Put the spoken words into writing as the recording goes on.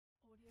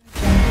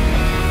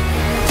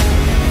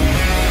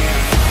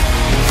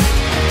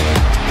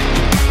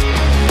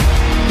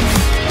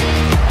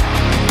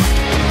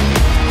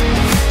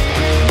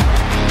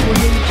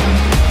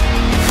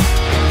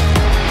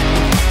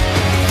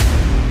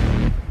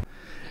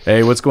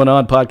Hey, what's going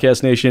on,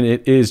 Podcast Nation?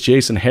 It is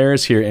Jason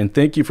Harris here, and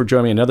thank you for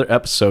joining me another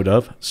episode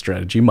of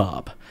Strategy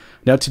Mob.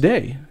 Now,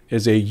 today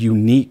is a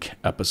unique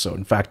episode.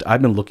 In fact,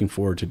 I've been looking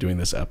forward to doing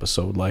this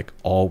episode like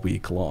all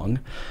week long.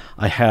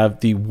 I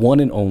have the one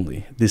and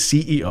only, the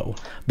CEO,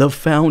 the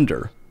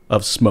founder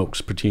of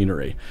Smokes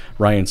Poutineery,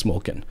 Ryan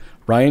Smolkin.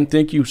 Ryan,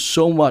 thank you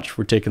so much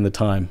for taking the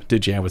time to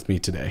jam with me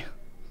today.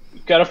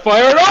 Gotta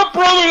fire it up,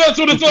 brother. That's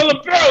what it's all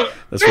about.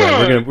 That's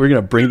right. We're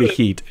gonna bring the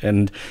heat,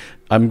 and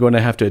I'm going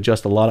to have to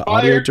adjust a lot of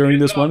audio during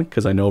this one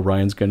because I know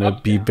Ryan's going to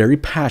be very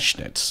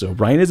passionate. So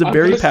Ryan is a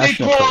very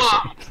passionate person.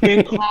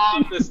 Staying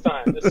calm this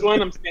time. This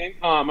one, I'm staying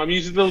calm. I'm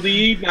usually the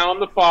lead. Now I'm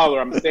the follower.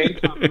 I'm staying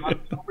calm. I'm not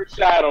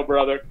overshadow,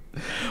 brother.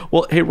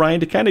 Well, hey, Ryan,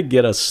 to kind of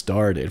get us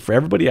started, for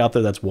everybody out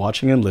there that's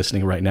watching and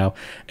listening right now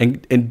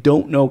and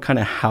don't know kind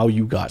of how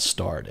you got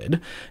started,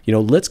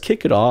 let's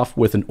kick it off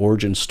with an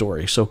origin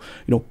story. So,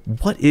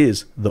 what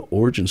is the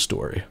origin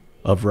story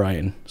of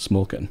Ryan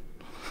Smolkin?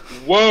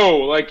 Whoa,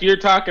 like you're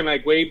talking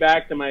like way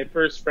back to my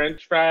first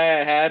French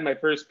fry I had, my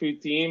first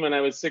poutine when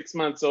I was 6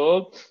 months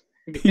old.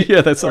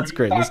 Yeah, that sounds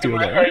great. Let's do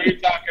it. Are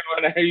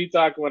you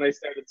talking when I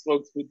started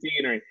Smokes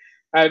Poutineery?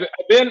 I've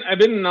been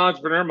an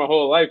entrepreneur my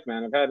whole life,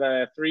 man. I've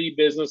had 3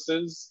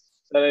 businesses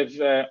that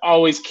I've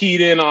always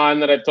keyed in on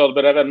that I've told,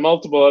 but I've had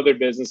multiple other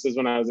businesses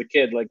when I was a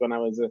kid, like when I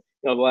was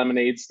the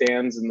lemonade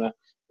stands and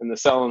the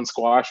selling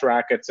squash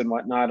rackets and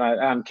whatnot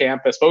on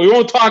campus. But we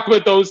won't talk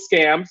about those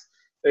scams.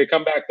 They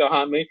come back to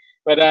haunt me.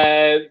 But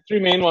 3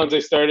 main ones, I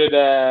started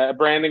a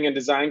branding and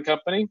design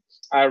company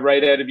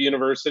right out of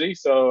university.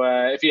 So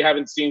if you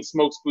haven't seen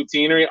Smokes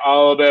Poutineery,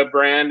 all about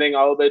branding,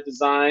 all about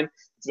design.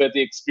 It's about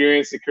the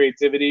experience, the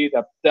creativity,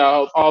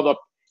 all the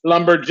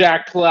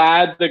lumberjack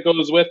plaid that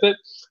goes with it.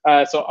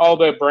 So all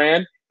about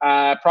brand.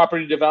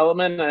 Property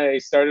development, I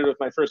started with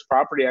my first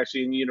property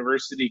actually in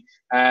university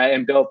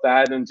and built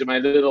that into my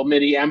little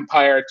mini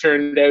empire. It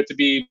turned out to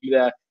be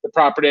the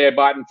property I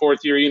bought in 4th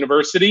year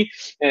university,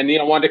 and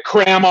wanted to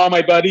cram all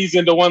my buddies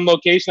into one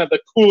location at the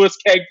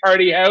coolest keg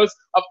party house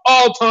of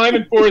all time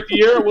in 4th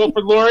year at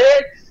Wilfrid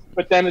Laurier.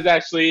 But then it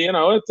actually, it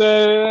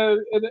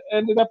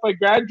ended up I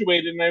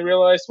graduated and I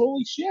realized,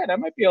 holy shit, I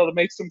might be able to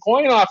make some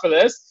coin off of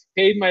this.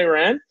 Paid my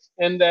rent.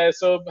 And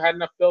so had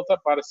enough built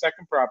up, bought a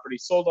second property,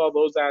 sold all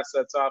those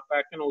assets off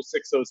back in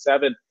 06,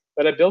 07.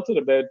 But I built it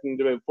about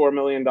 $4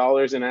 million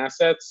in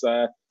assets,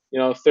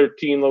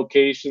 13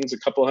 locations, a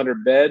couple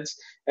hundred beds.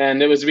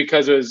 And it was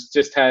because it was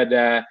just had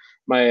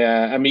my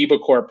Amoeba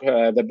Corp,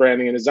 the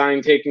branding and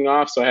design taking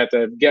off. So I had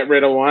to get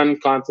rid of one,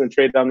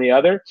 concentrate on the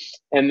other,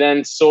 and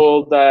then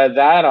sold that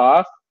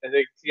off, I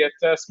think, to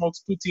get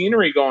Smokes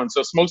Poutineery going.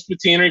 So Smokes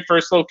Poutineery,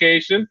 first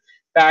location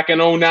back in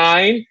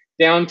 09.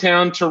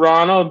 Downtown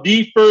Toronto,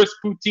 the first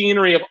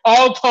poutineery of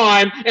all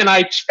time. And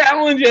I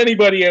challenge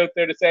anybody out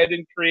there to say I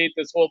didn't create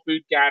this whole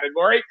food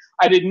category.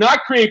 I did not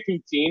create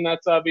poutine.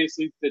 That's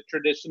obviously the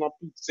traditional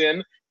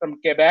poutine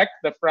from Quebec,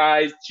 the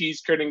fries,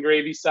 cheese curd, and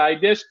gravy side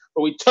dish.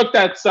 But we took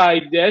that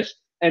side dish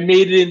and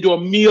made it into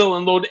a meal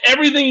and loaded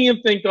everything you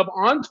can think of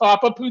on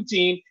top of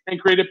poutine and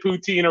created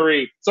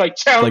poutineery. So I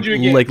challenge you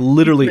again. Like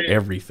literally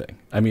everything.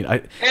 I mean,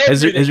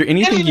 has there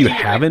anything you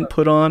haven't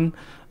put on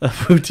a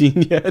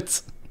poutine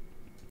yet?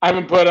 I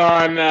haven't put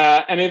on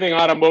anything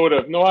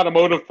automotive. No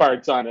automotive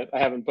parts on it. I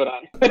haven't put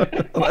on.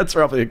 Well, that's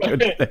probably a good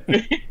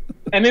thing.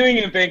 Anything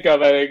you can think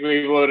of, I think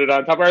we've loaded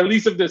on top, or at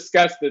least have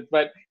discussed it.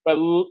 But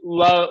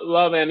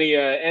love any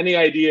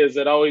ideas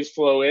that always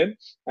flow in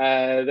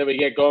that we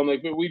get going.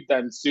 Like we've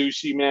done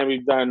sushi, man.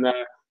 We've done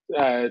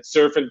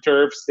surf and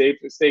turf,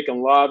 steak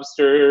and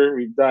lobster.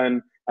 We've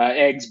done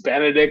eggs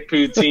Benedict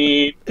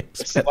poutine,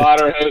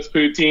 slaughterhouse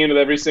poutine with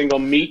every single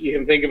meat you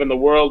can think of in the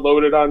world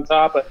loaded on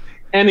top.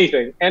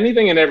 Anything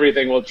and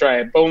everything we'll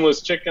try it.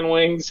 Boneless chicken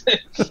wings.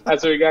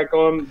 That's what we got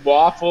going.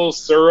 Waffles,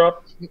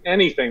 syrup,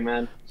 anything,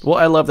 man. Well,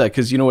 I love that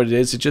because you know what it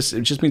is? It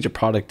just means your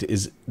product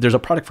there's a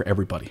product for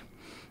everybody.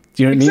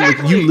 Do you know what I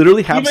mean? Like, you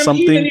literally have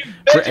something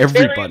for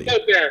everybody.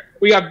 Out there.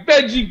 We got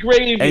veggie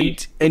gravy.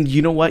 And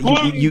you know what?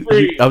 You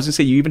I was gonna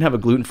say you even have a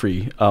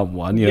gluten-free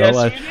one. Yes,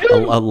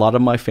 a lot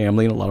of my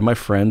family and a lot of my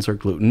friends are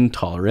gluten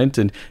intolerant,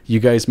 and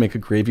you guys make a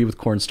gravy with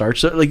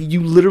cornstarch. So like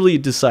you literally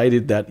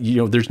decided that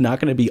there's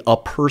not going to be a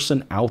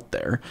person out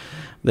there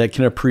that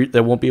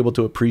that won't be able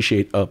to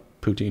appreciate a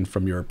poutine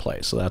from your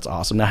place. So that's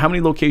awesome. Now, how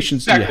many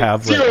locations do you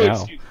have right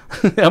now?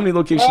 How many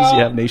locations do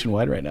you have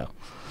nationwide right now?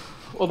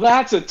 Well,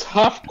 that's a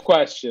tough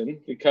question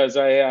because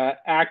I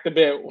act a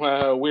bit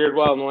weird,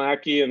 wild, and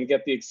wacky and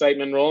get the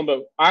excitement rolling,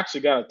 but I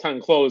actually got a ton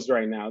closed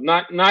right now.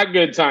 Not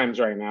good times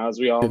right now, as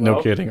we all know.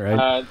 No kidding,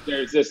 right?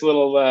 There's this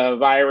little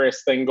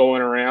virus thing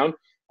going around.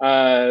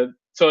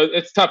 So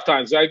it's tough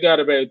times. I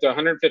got about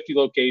 150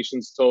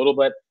 locations total,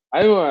 but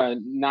I have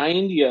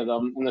 90 of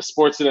them in the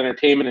sports and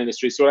entertainment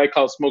industry. So what I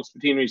call Smokes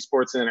Poutineery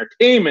Sports and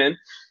Entertainment.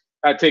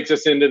 That takes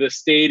us into the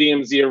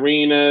stadiums, the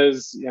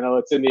arenas,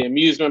 it's in the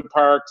amusement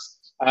parks.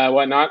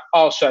 Whatnot,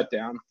 all shut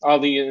down. All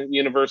the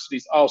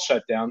universities all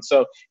shut down.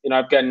 So,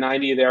 I've got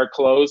 90 there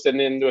closed. And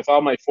then with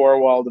all my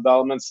 4-wall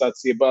developments,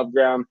 that's the above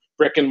ground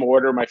brick and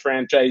mortar, my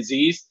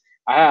franchisees.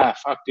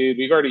 Fuck, dude,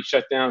 we've already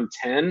shut down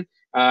 10.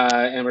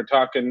 and we're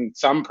talking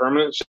some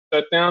permanent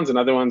shutdowns and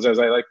other ones, as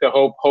I like to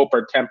hope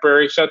are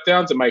temporary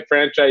shutdowns. And my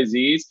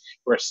franchisees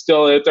who are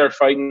still out there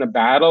fighting the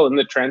battle in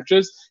the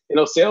trenches,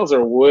 sales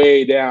are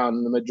way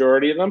down, the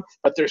majority of them,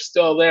 but they're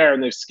still there,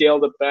 and they've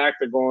scaled it back.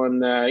 They're going,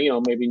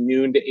 maybe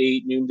noon to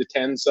 8, noon to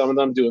 10, some of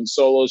them doing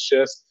solo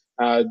shifts,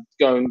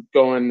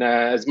 going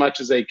as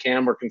much as they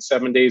can, working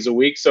 7 days a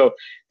week. So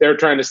they're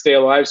trying to stay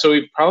alive. So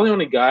we've probably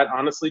only got,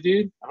 honestly,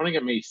 dude, I only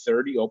got maybe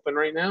 30 open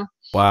right now.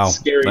 Wow.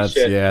 Scary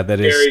shit. Yeah, that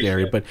is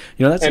scary. Shit. But,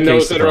 that's and the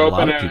those case that are for a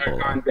open lot of people.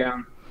 Are gone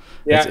down.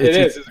 Yeah,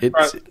 it's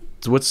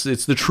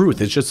the truth.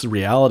 It's just the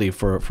reality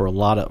for a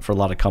lot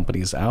of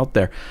companies out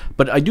there.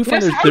 But I do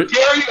find how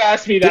dare you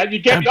ask me that? You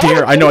get how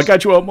dare I know I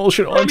got you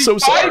emotional. I'm so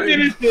sorry. 5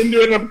 minutes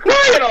into it, I'm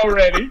crying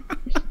already.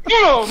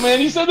 Oh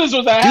man, you said this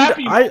was a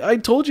happy. I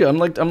told you I'm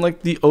like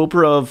the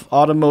Oprah of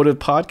automotive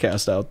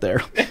podcast out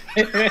there.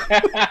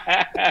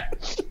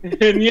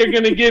 And you're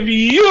gonna give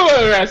you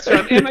a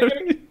restaurant, and I'm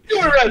gonna give you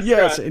a restaurant.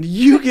 Yes, and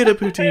you get a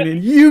poutine,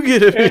 and you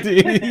get a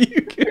poutine, and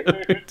you get a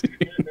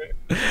poutine.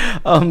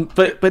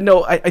 But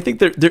no, I think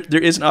there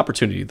is an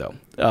opportunity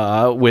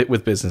though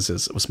with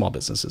businesses, with small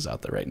businesses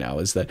out there right now,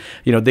 is that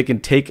they can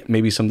take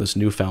maybe some of this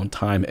newfound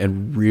time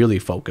and really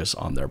focus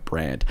on their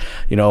brand.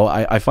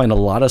 I find a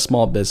lot of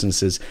small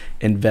businesses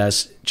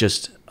invest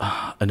just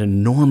an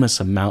enormous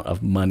amount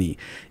of money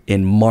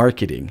in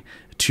marketing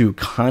to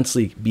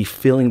constantly be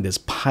filling this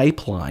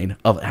pipeline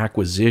of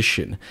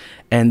acquisition,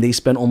 and they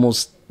spend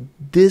almost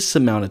this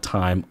amount of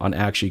time on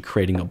actually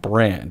creating a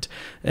brand.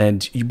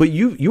 But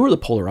you are the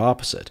polar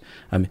opposite.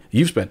 I mean,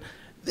 you've spent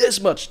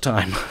this much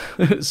time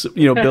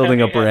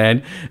building a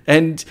brand,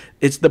 and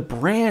it's the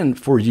brand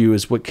for you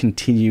is what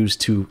continues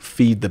to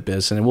feed the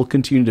business, and it will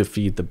continue to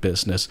feed the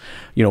business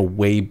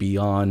way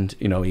beyond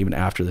even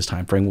after this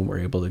time frame when we're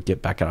able to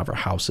get back out of our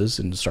houses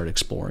and start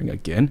exploring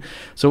again.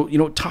 So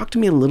talk to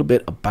me a little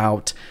bit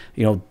about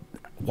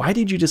why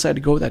did you decide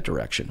to go that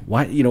direction?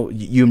 Why,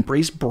 you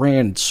embrace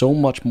brand so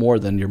much more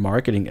than your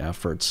marketing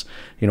efforts.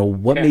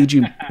 What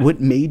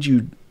made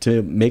you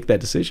to make that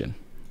decision?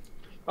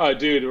 Oh,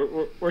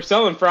 dude, we're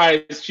selling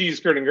fries,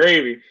 cheese, curd, and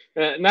gravy.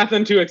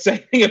 Nothing too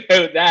exciting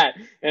about that.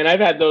 And I've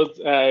had those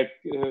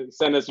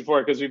send us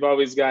before, because we've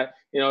always got,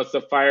 it's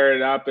the fire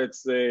it up.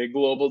 It's the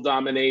global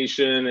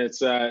domination.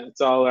 It's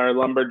all our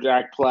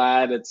lumberjack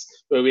plaid.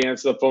 It's where we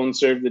answer the phone,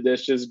 serve the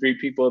dishes,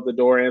 greet people at the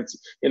door,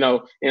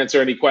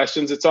 answer any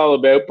questions. It's all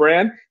about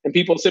brand. And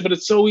people say, but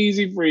it's so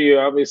easy for you.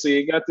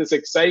 Obviously, you got this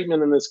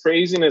excitement and this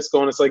craziness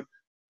going. It's like,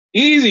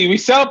 easy. We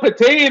sell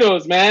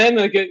potatoes, man.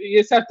 Like, you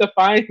just have to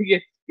find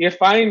you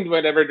find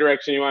whatever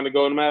direction you want to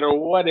go, no matter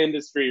what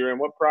industry you're in,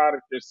 what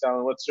product you're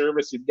selling, what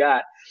service you've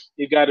got.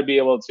 You've got to be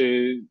able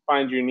to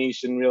find your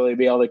niche and really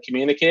be able to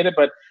communicate it.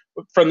 But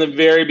from the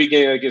very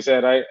beginning, like you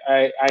said,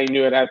 I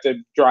knew I'd have to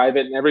drive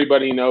it, and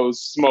everybody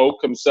knows Smoke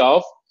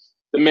himself,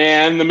 the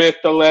man, the myth,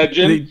 the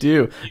legend. They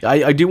do.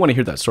 I do want to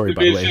hear that story,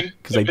 by the way,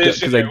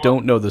 because I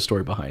don't know the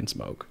story behind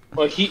Smoke.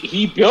 Well,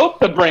 he built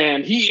the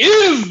brand. He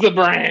is the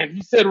brand.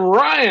 He said,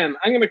 Ryan,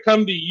 I'm going to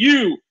come to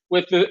you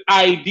with the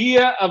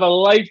idea of a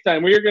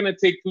lifetime. We are going to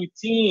take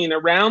poutine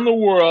around the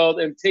world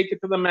and take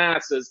it to the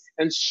masses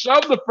and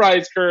shove the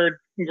fries, curd,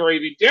 and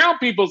gravy down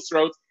people's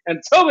throats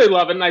until they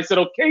love it. And I said,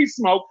 okay,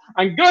 Smoke,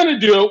 I'm going to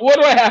do it. What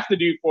do I have to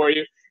do for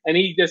you? And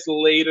he just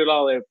laid it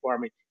all out for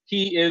me.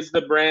 He is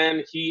the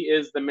brand. He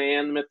is the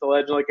man, the myth, the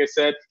legend. Like I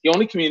said, he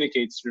only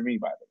communicates through me,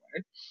 by the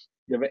way. If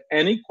you have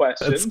any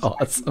questions, that's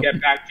awesome. I can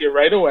get back to you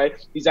right away.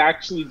 He's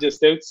actually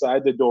just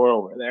outside the door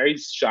over there.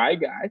 He's a shy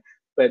guy.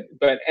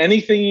 But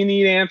anything you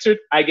need answered,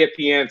 I get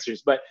the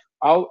answers. But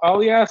all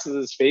he asks is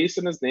his face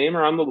and his name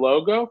are on the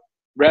logo.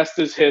 Rest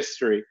is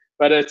history.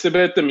 But it's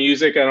about the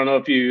music. I don't know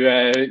if you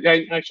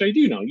actually, I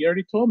do know. You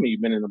already told me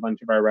you've been in a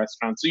bunch of our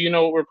restaurants, so you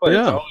know what we're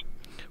playing. Yeah.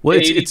 Well,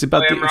 it's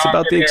about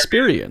the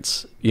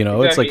experience.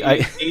 Exactly. It's like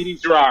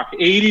 80s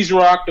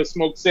rock. The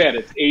Smoke said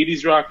it's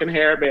 80s rock and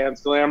hair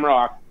bands, glam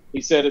rock.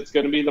 He said it's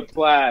going to be the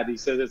plaid. He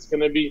said it's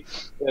going to be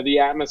the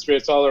atmosphere.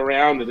 It's all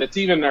around it. It's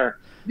even our.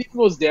 It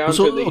goes down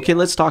to the, okay,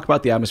 let's talk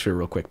about the atmosphere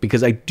real quick,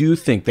 because I do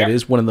think that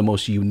is one of the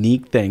most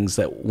unique things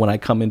that when I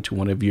come into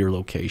one of your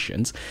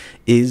locations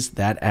is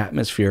that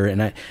atmosphere.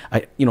 And I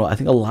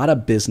think a lot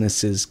of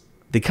businesses,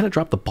 they kind of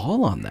drop the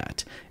ball on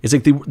that. It's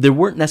like they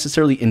weren't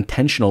necessarily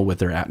intentional with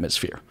their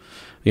atmosphere.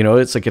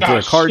 It's like if they're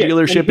a car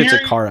dealership, it's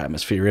a car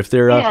atmosphere. If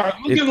they're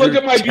look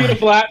at my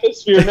beautiful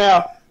atmosphere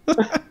now.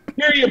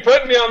 Here you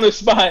put me on the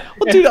spot.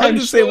 Well, dude, I'm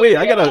just saying. Wait,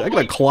 I got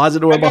a closet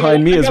door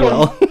behind me as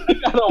well. I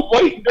got a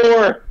white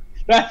door.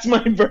 That's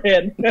my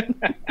brand.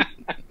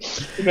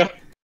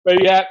 But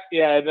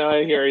no,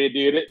 I hear you,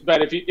 dude.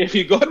 But if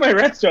you go to my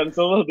restaurant, it's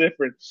a little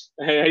different.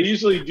 I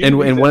usually do.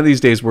 And one of these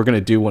days, we're going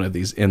to do one of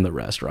these in the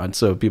restaurant,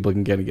 so people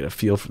can get a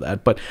feel for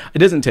that. But it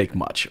doesn't take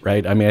much,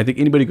 right? I mean, I think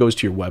anybody goes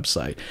to your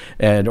website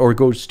or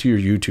goes to your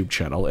YouTube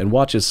channel and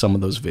watches some of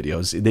those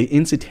videos, they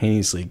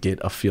instantaneously get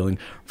a feeling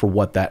for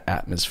what that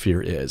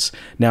atmosphere is.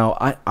 Now,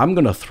 I'm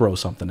going to throw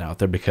something out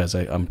there because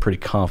I'm pretty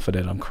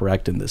confident I'm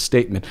correct in this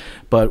statement.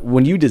 But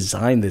when you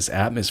design this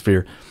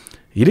atmosphere,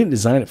 you didn't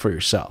design it for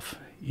yourself.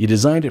 You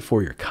designed it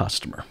for your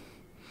customer.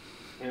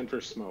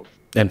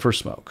 and for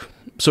smoke.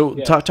 So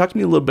talk to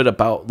me a little bit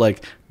about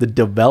like the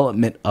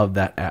development of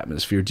that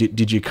atmosphere.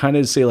 Did you kind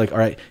of say like, all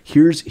right,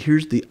 here's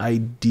the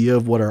idea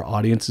of what our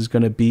audience is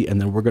going to be,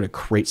 and then we're going to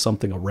create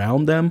something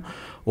around them?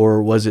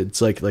 Or was it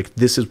like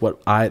this is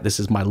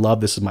my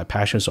love, this is my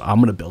passion, so I'm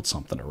going to build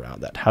something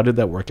around that? How did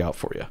that work out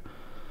for you?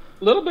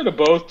 A little bit of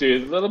both,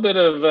 dude. A little bit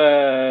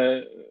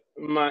of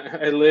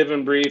I live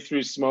and breathe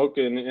through smoke,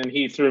 and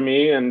he through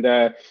me, and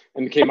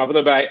came up with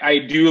it. But I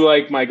do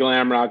like my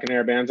glam rock and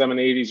hair bands. I'm an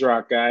 80s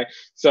rock guy,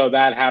 so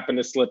that happened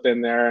to slip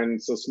in there.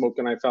 And so Smoke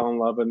and I fell in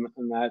love in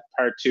that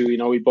part too. You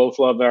know, we both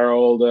love our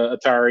old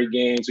Atari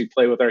games. We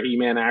play with our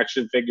He-Man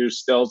action figures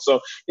still. So,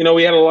 you know,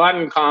 we had a lot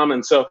in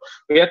common. So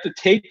we had to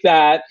take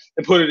that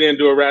and put it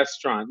into a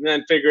restaurant and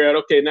then figure out,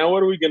 okay, now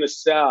what are we going to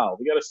sell?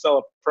 We got to sell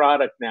a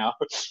product now.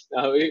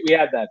 We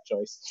had that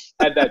choice,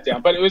 had that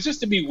down. But it was just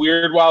to be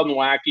weird, wild, and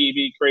wacky,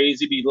 be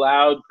crazy, be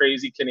loud,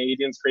 crazy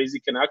Canadians, crazy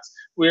Canucks.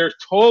 We're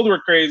told we're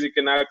crazy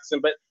Canucks,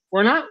 but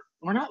we're not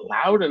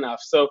loud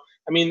enough. So,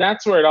 I mean,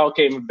 that's where it all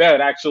came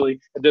about, actually,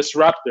 a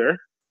disruptor.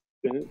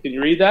 Can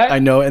you read that? I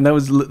know, and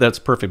that's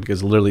perfect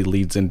because it literally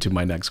leads into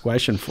my next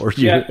question for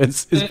you. Yeah.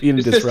 It's being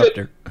a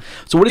disruptor.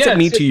 So what does that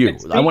mean to you?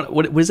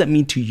 What does that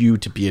mean to you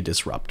to be a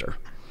disruptor?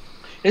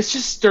 It's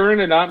just stirring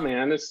it up,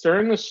 man. It's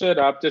stirring the shit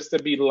up just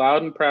to be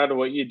loud and proud of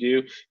what you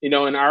do. You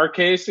know, in our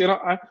case, you know,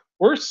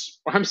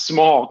 I'm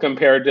small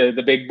compared to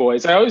the big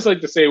boys. I always like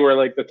to say we're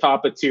like the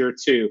top of tier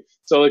 2.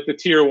 So like the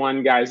tier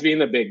 1 guys being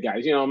the big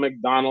guys, you know,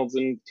 McDonald's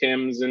and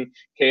Tim's and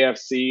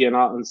KFC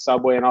and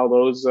Subway and all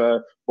those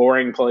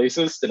boring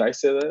places. Did I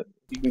say that?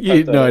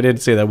 No, I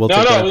didn't say that. We'll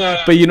take that.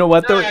 No. But you know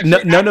what?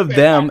 None of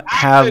them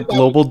have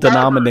global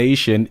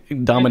domination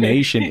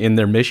in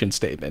their mission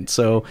statement.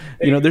 So,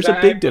 you know, there's a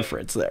big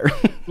difference there.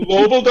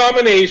 Global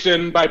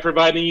domination by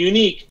providing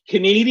unique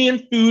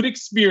Canadian food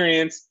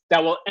experience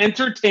that will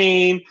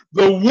entertain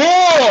the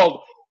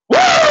world.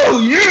 Whoa,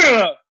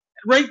 yeah!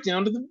 Right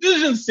down to the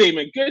vision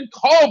statement. Good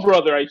call,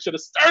 brother. I should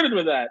have started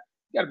with that.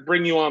 Got to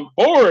bring you on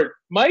board.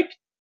 Mike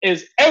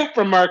is out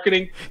for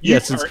marketing.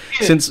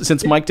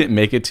 Since Mike didn't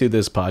make it to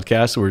this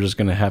podcast, we're just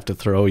gonna have to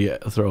throw you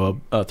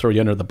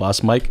under the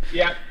bus, Mike.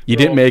 Yeah. You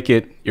didn't make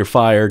it. You're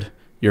fired.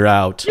 You're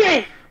out.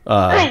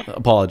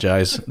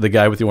 Apologize. The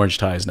guy with the orange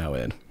tie is now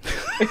in.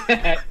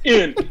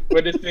 In.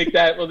 We'll just make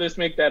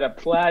that a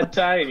plaid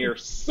tie, and you're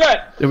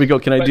set. There we go.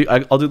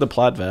 I'll do the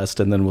plaid vest,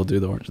 and then we'll do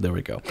the orange. There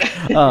we go.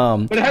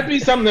 But it had to be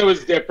something that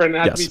was different. It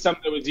had to be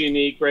something that was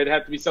unique, right? It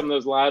had to be something that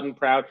was loud and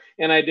proud.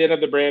 And I did have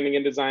the branding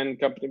and design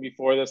company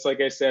before this, like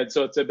I said.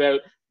 So it's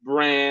about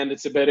brand,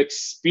 it's about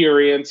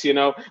experience, you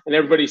know, and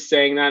everybody's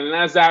saying that. And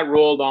as that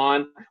rolled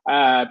on,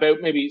 I'm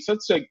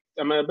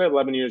about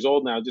 11 years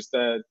old now, just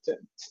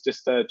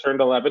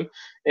turned 11.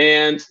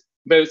 And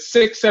about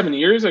 6-7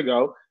 years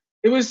ago,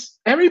 it was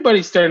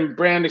everybody starting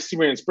brand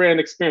experience.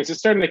 It's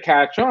starting to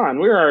catch on.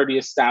 We're already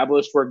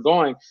established. We're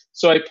going.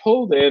 So I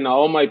pulled in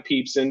all my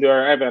peeps I've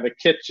got a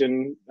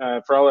kitchen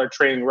for all our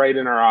training right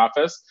in our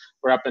office.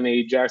 We're up in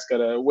Ajax, got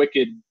a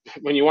wicked,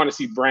 when you want to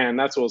see brand,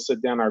 that's where we'll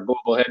sit down our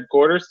global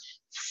headquarters.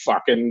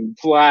 Fucking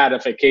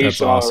platification.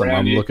 That's awesome.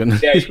 I'm looking.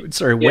 Yeah,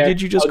 sorry, what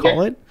did you just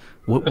call it?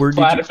 What word?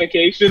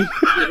 Platification.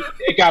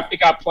 It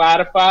got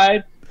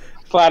platified.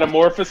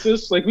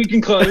 Platomorphosis, like we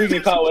can call it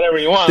whatever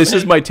you want. This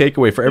is my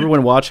takeaway for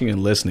everyone watching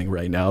and listening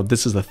right now.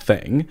 This is a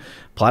thing,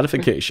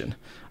 platification.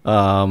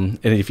 And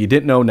if you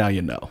didn't know, now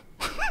you know.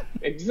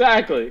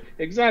 Exactly.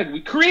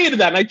 We created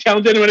that, and I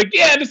challenge anyone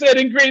again to say I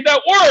didn't create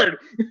that word.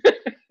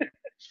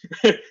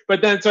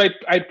 But then, so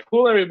I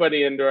pull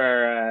everybody into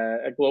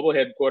our global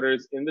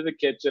headquarters, into the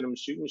kitchen. I'm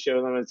shooting shit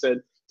with them and said,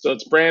 so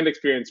it's brand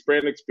experience,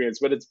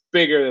 but it's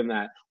bigger than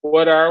that.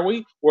 What are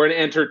we? We're an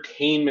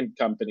entertainment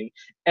company.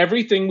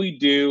 Everything we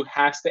do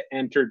has to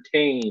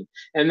entertain.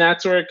 And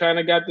that's where it kind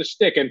of got the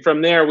shtick. And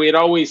from there, we'd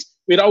always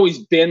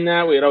been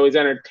that. We'd always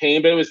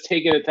entertained, but it was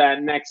taking it to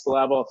that next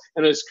level.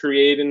 And it was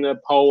creating the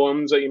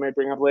poems that you might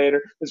bring up later.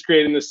 It was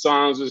creating the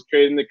songs. It was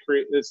creating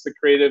it's the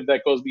creative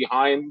that goes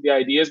behind the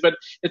ideas. But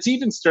it's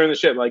even stirring the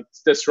shit. Like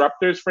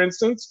Disruptors, for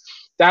instance,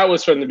 that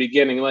was from the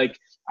beginning. Like,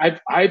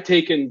 I've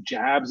taken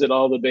jabs at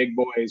all the big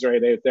boys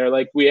right out there.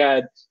 Like we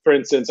had, for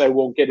instance, I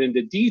won't get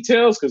into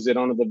details because they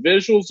don't have the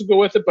visuals to go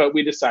with it, but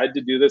we decided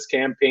to do this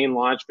campaign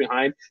launch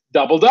behind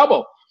Double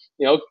Double.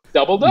 You know,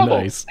 Double Double.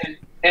 Nice.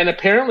 And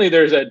apparently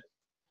there's a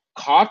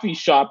coffee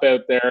shop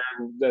out there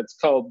that's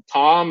called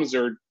Tom's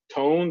or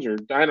Tones or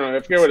I don't know, I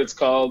forget what it's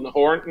called,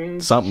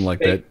 Hortons. Something like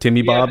that.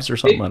 Timmy Bob's or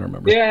something, I don't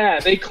remember. Yeah,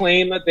 they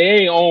claim that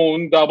they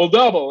own Double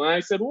Double. And I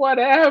said,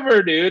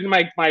 whatever, dude.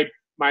 My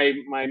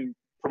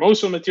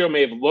promotional material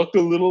may have looked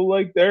a little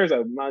like theirs.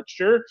 I'm not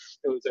sure.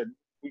 It was a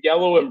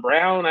yellow and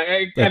brown.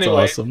 That's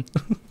anyway, awesome.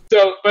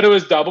 But it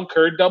was double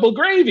curd, double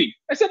gravy.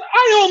 I said,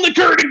 I own the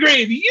curd and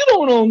gravy. You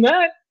don't own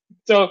that.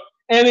 So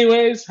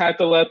anyways, had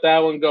to let that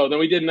one go. Then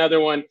we did another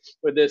one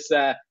with this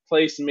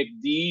place,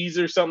 McDee's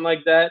or something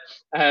like that.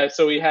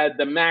 So we had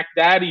the Mac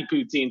Daddy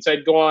poutine. So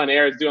I'd go on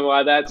air, I was doing a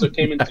lot of that. So it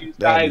came in two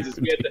sizes.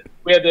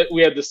 We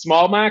had the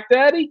small Mac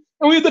Daddy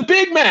and we had the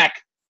Big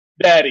Mac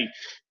Daddy.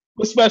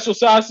 with special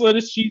sauce,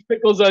 lettuce, cheese,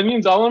 pickles,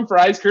 onions, all on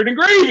fries, curd, and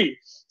gravy.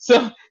 So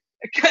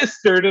I kind of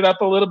stirred it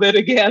up a little bit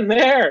again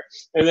there.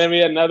 And then we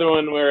had another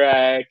one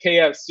where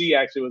KFC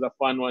actually was a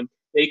fun one.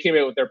 They came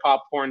out with their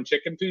popcorn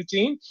chicken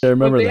poutine. I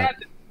remember that.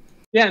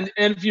 And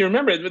if you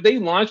remember, they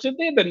launched it.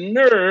 They had the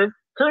nerve.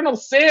 Colonel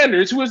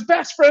Sanders, who was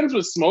best friends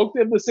with Smoke,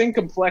 they have the same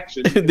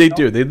complexion. They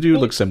do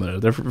look similar.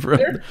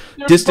 They're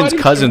distant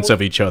cousins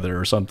of each other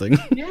or something.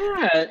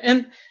 Yeah,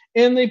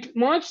 and they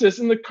launched this,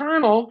 and the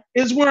Colonel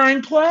is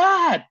wearing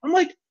plaid. I'm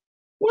like,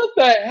 what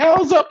the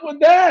hell's up with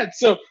that?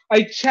 So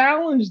I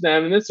challenged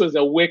them, and this was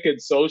a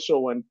wicked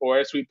social one for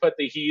us. We put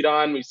the heat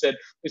on. We said,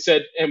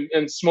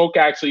 and Smoke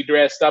actually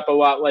dressed up a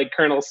lot like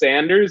Colonel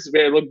Sanders.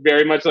 It looked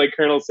very much like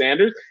Colonel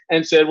Sanders,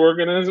 and said, we're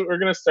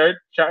gonna start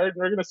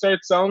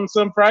selling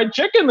some fried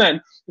chicken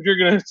then if you're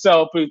gonna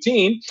sell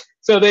poutine.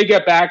 So they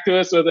get back to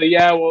us with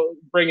we'll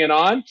bring it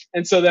on.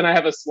 And so then I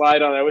have a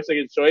slide on it. I wish I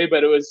could show you,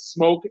 but it was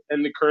Smoke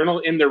and the Colonel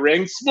in the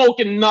ring,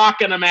 smoking,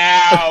 knocking them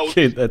out.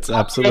 Okay, that's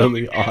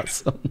absolutely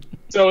awesome.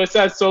 So it's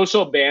that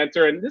social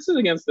banter, and this is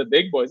against the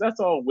big boys. That's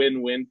all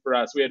win-win for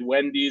us. We had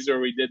Wendy's where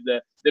we did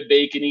the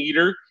Bacon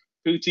Eater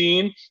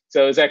poutine,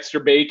 so it's extra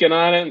bacon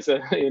on it, and so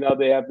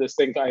they have this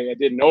thing. I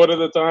didn't know it at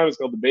the time. It's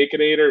called the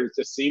Baconator. It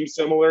just seems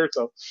similar.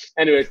 So,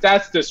 anyways,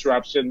 that's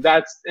disruption.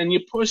 And you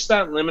push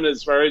that limit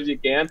as far as you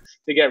can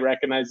to get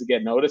recognized, to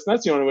get noticed. And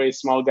that's the only way a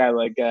small guy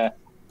like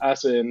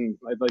us, and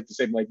I'd like to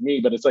say like me,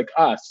 but it's like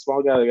us,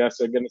 small guy like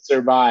us, are going to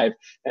survive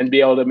and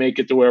be able to make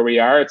it to where we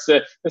are. It's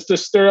to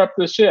stir up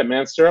the shit,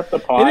 man. Stir up the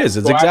pot. It is.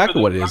 It's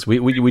exactly what it is.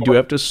 We do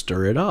have to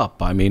stir it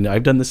up. I mean,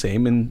 I've done the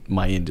same in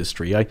my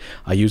industry.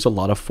 I use a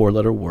lot of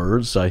 4-letter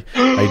words. I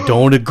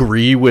don't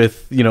agree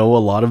with a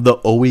lot of the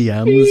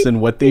OEMs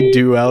and what they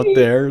do out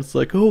there. It's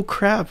like, oh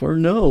crap, or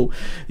no,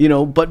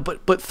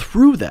 But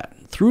through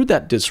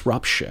that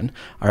disruption,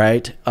 all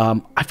right.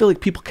 I feel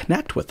like people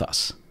connect with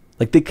us.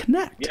 Like they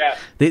connect. Yeah.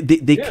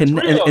 They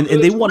connect, and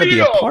they want to be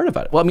a part of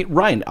it. Well, I mean,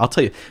 Ryan, I'll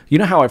tell you. You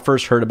know how I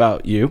first heard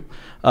about you?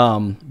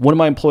 One of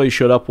my employees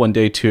showed up one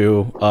day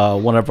to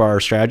one of our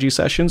strategy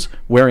sessions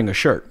wearing a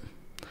shirt,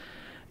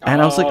 and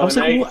I was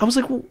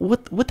like,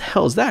 what the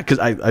hell is that? Because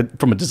I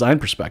from a design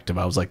perspective,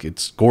 I was like,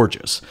 it's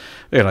gorgeous.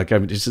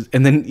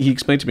 And then he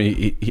explained to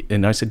me,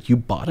 and I said, you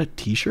bought a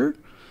T-shirt?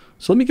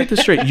 So let me get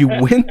this straight. You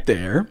went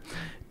there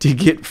to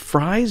get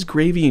fries,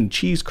 gravy, and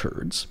cheese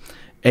curds.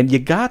 And you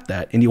got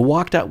that, and you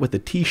walked out with a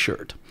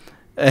T-shirt.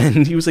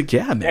 And he was like,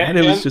 yeah, man.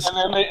 It was just...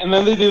 And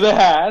then they do the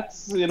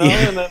hats, Yeah,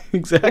 and then,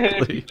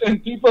 exactly.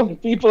 And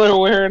people are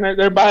wearing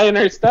they're buying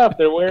our stuff.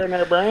 They're wearing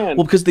our brand.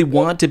 Well, because they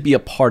want to be a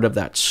part of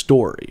that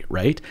story,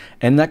 right?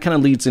 And that kind of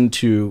leads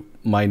into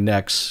my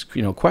next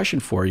question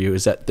for you,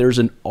 is that there's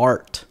an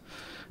art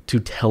to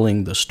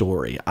telling the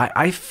story.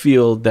 I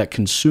feel that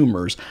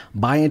consumers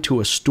buy into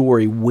a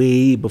story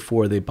way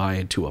before they buy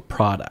into a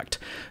product.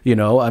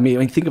 I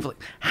mean, think of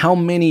how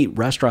many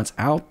restaurants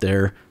out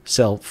there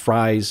sell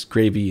fries,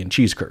 gravy, and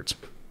cheese curds.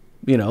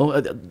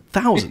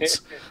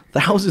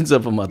 Thousands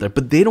of them out there,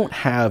 but they don't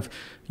have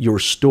your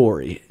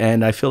story.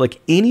 And I feel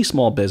like any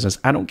small business,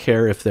 I don't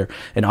care if they're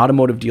an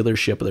automotive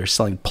dealership or they're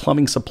selling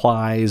plumbing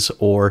supplies,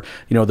 or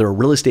they're a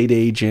real estate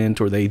agent,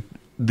 or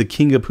the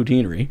king of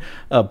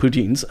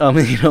poutines.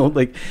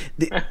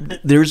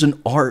 There's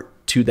an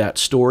art to that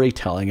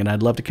storytelling, and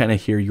I'd love to kind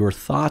of hear your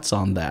thoughts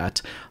on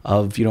that.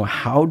 Of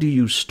how do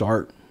you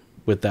start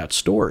with that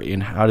story,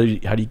 and how do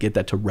you get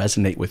that to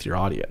resonate with your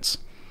audience?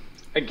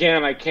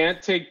 Again, I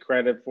can't take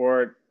credit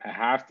for it. I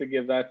have to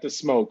give that to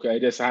Smoke. I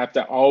just have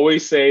to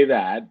always say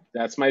that.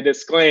 That's my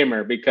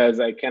disclaimer,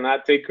 because I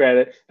cannot take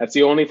credit. That's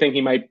the only thing.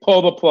 He might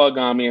pull the plug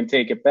on me and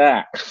take it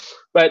back.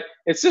 But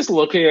it's just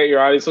looking at your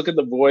audience, look at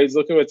the voice,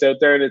 look at what's out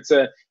there. And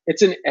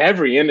it's in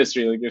every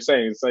industry, like you're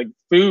saying. It's like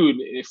food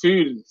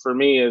for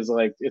me is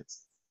like,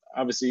 it's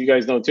obviously you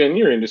guys know too, in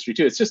your industry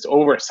too, it's just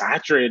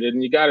oversaturated,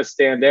 and you got to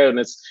stand out. And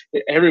it's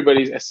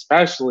everybody's,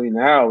 especially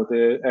now with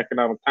the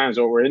economic times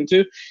what we're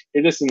into,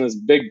 you're just in this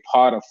big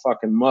pot of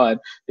fucking mud,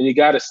 and you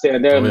got to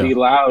stand out and be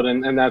loud.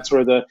 And that's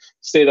where the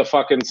Stay the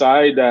Fuck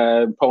Inside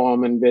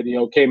poem and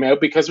video came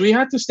out, because we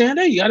had to stand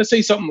out. You got to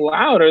say something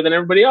louder than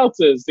everybody else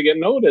is to get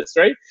noticed,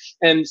 right?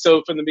 And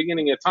so from the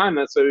beginning of time,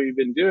 that's what we've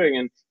been doing.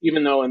 And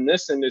even though in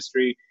this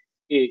industry,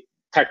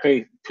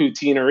 technically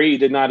poutineery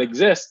did not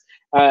exist,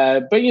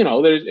 but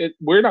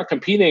we're not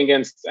competing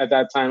against, at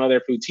that time, other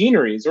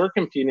poutineries. We're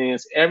competing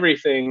against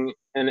everything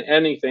and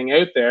anything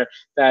out there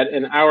that,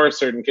 in our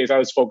certain case, I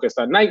was focused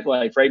on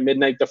nightlife, right?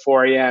 Midnight to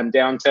 4 a.m.,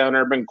 downtown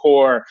urban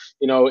core,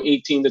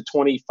 18 to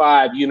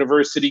 25,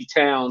 university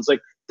towns.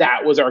 Like,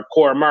 that was our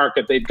core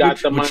market. They've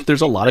got the money.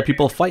 There's a lot of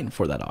people fighting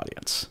for that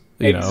audience.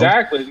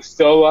 Exactly.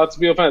 Still lots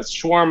of people find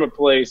shawarma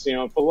place,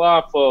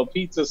 falafel,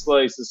 pizza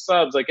slices,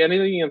 subs, like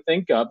anything you can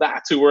think of.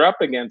 That's who we're up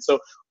against. So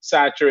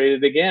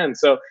saturated again.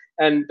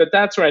 But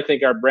that's where I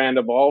think our brand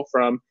evolved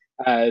from.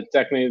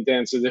 Technically, to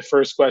answer the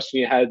first question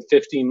you had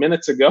 15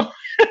 minutes ago,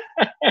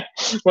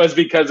 was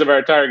because of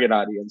our target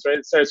audience, right?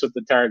 It starts with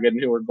the target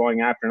and who we're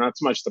going after, not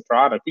so much the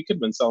product. We could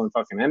have been selling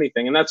fucking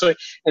anything. And that's why,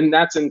 and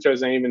that's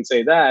interesting. I even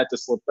say that to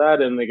slip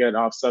that in, they get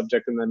off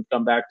subject and then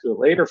come back to it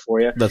later for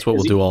you. That's what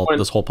we'll do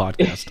this whole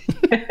podcast.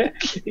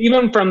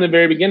 Even from the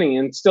very beginning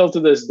and still to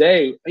this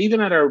day,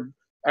 even at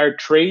our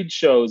trade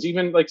shows,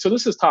 even like, so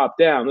this is top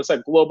down. This is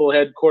like global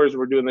headquarters.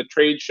 We're doing the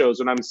trade shows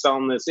when I'm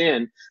selling this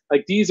in.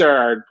 Like these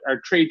are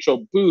our trade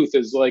show booth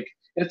is like,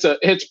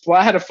 it's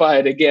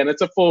platified again.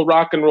 It's a full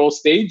rock and roll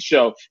stage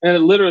show. And it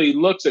literally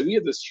looks like we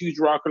have this huge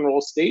rock and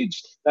roll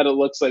stage that it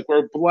looks like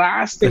we're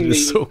blasting the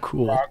so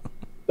cool rock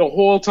the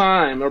whole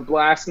time. We're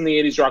blasting the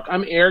 80s rock.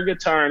 I'm air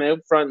guitaring out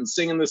front and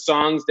singing the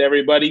songs to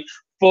everybody,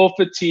 full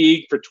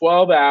fatigue for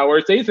 12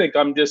 hours. They think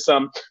I'm just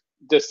some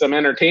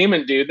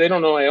entertainment dude. They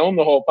don't know I own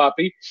the whole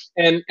puppy.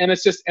 And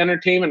it's just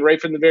entertainment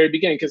right from the very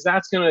beginning, because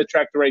that's going to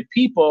attract the right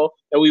people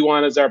that we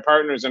want as our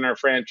partners and our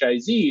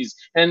franchisees.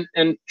 And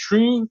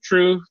true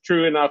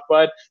enough,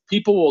 bud,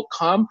 people will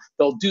come,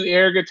 they'll do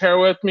air guitar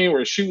with me,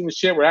 we're shooting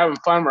shit, we're having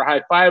fun, we're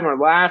high-fiving,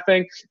 we're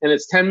laughing, and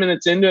it's 10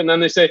 minutes into it, and then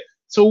they say,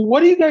 so what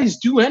do you guys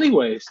do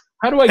anyways?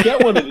 How do I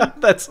get one of these?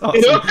 That's awesome.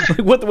 You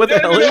know? What the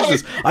hell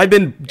is this? I've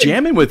been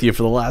jamming with you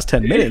for the last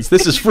 10 minutes.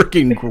 This is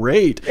freaking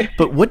great.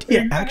 But what do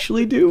you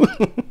actually do?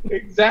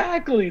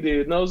 Exactly,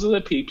 dude. And those are the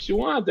peeps you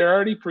want. They're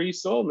already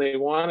pre-sold, and they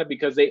want it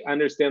because they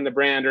understand the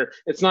brand. Or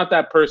it's not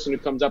that person who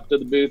comes up to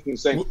the booth and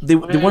saying, they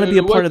want to be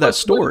a part of that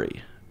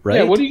story. Right?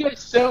 Yeah, what do you guys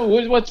sell?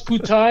 What's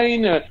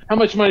Poutine? How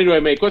much money do I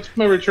make? What's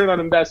my return on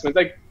investment?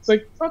 Like, it's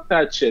like, fuck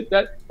that shit.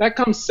 That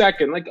comes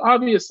second. Like,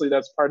 obviously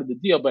that's part of the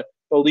deal, but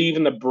believe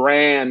in the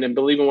brand and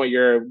believe in what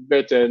you're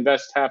about to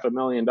invest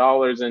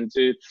 $500,000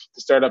 into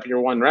to start up your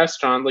one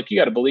restaurant. Like, you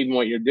got to believe in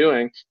what you're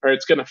doing or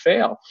it's going to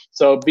fail.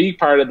 So be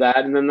part of that.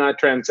 And then that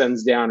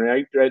transcends down,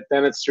 right?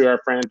 Then it's to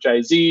our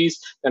franchisees,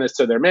 then it's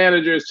to their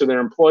managers, to their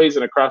employees,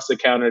 and across the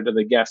counter to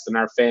the guests and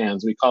our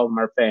fans. We call them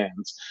our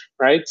fans,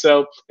 right?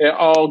 So it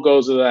all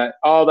goes with that,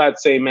 all that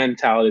same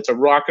mentality. It's a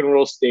rock and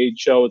roll stage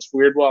show. It's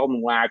weird, wild,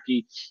 and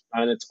wacky.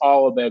 And it's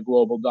all about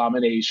global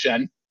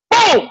domination.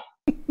 Boom!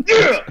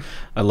 Yeah!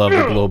 I love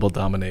the global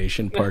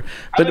domination part.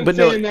 I've been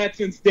saying that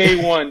since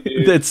day one,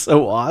 dude. That's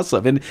so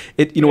awesome. And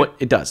you know what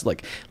it does?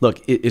 Like, look,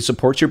 it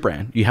supports your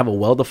brand. You have a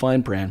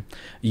well-defined brand.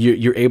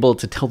 You're able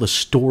to tell the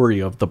story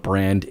of the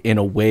brand in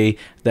a way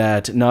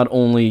that not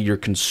only your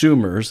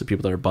consumers, the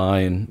people that are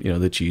buying,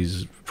 the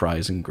cheese,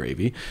 fries, and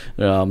gravy,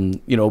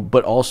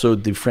 but also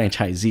the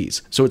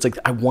franchisees. So it's like,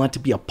 I want to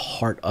be a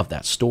part of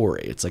that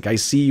story. It's like, I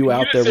see you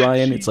out there,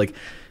 Ryan. Cheese. It's like,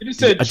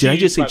 did I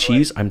just say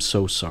cheese? I'm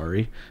so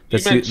sorry.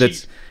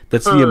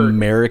 That's the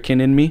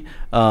American in me.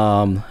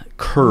 Curd.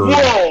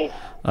 Whoa!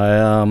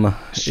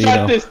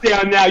 Shut this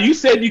down now. You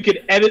said you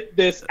could edit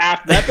this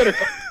after. That better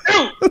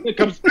come through. It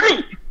comes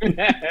through.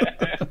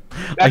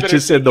 I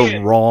just said the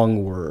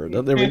wrong word.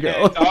 There we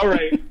go. All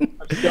right.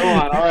 Go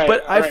on. All right.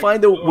 But I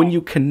find that when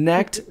you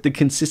connect the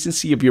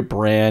consistency of your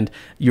brand,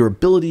 your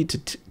ability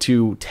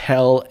to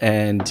tell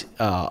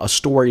a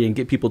story and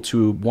get people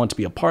to want to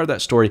be a part of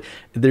that story,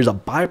 there's a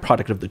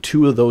byproduct of the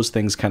two of those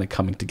things kind of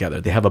coming together.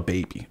 They have a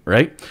baby,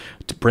 right?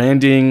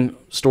 Branding,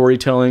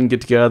 storytelling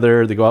get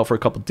together. They go out for a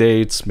couple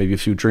dates, maybe a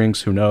few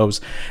drinks, who knows?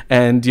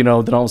 And then all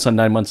of a sudden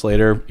 9 months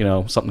later,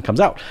 something comes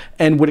out.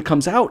 And what it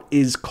comes out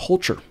is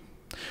culture,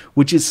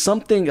 which is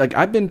something like,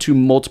 I've been to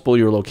multiple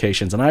your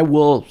locations, and I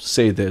will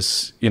say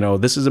this,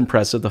 this is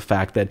impressive, the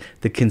fact that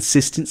the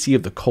consistency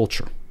of the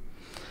culture.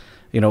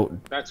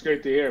 That's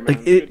great to hear, man.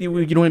 Like you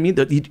know what I mean?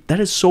 That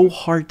is so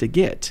hard to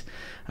get.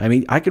 I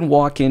mean, I can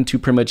walk into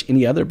pretty much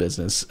any other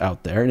business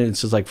out there, and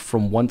it's just like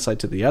from one side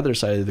to the other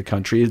side of the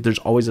country, there's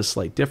always a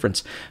slight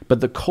difference.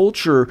 But the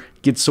culture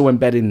gets so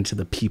embedded into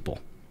the people.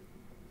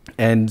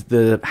 And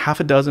the half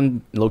a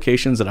dozen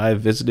locations that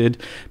I've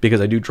visited, because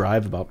I do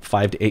drive about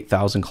 5,000 to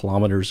 8,000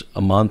 kilometers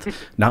a month.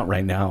 Not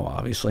right now,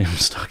 obviously. I'm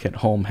stuck at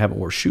home, haven't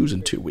worn shoes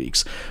in 2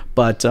 weeks.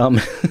 But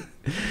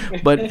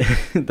but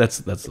that's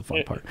the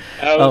fun part.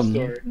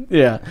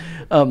 Yeah.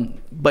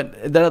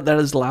 But that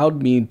has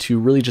allowed me to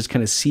really just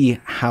kind of see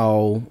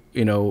how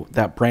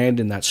that brand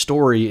and that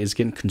story is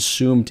getting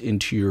consumed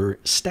into your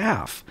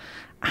staff.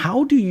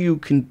 How do you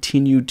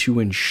continue to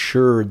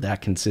ensure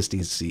that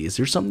consistency? Is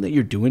there something that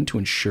you're doing to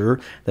ensure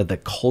that the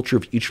culture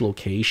of each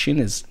location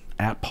is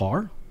at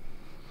par?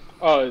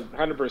 Oh,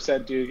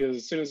 100%, dude, because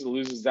as soon as it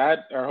loses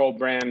that, our whole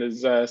brand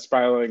is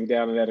spiraling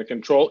down and out of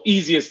control.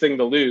 Easiest thing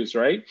to lose,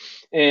 right?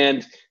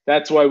 And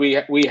that's why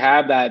we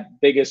have that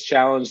biggest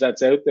challenge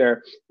that's out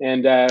there.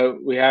 And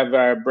we have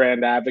our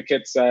brand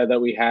advocates that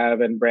we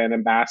have, and brand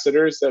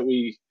ambassadors that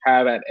we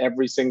have at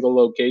every single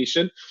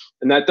location.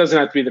 And that doesn't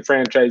have to be the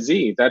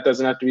franchisee. That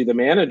doesn't have to be the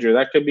manager.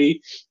 That could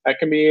be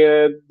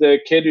the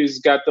kid who's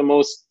got the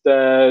most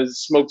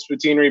smoked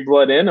poutineery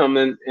blood in them,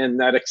 and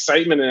that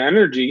excitement and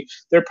energy.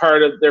 They're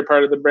part of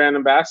the brand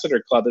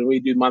ambassador club, and we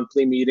do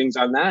monthly meetings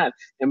on that.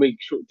 And we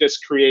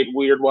just create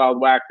weird,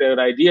 wild, whacked out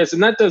ideas.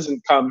 And that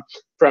doesn't come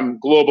from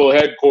global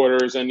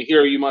headquarters, and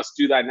here you must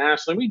do that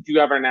nationally. We do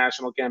have our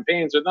national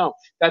campaigns, but no,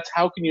 that's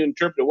how can you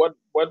interpret it?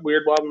 What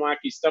weird, wild, and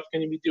wacky stuff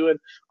can you be doing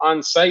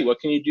on site? What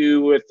can you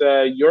do with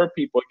your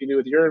people? What can you do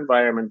with your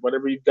environment?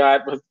 Whatever you've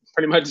got with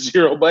pretty much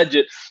zero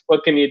budget,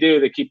 what can you do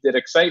to keep that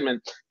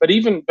excitement? But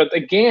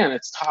again,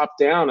 it's top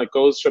down. It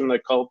goes from the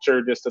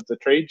culture just at the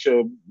trade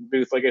show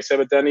booth, like I said,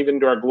 but then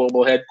even to our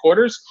global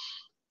headquarters,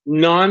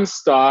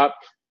 nonstop.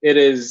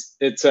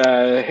 It's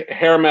a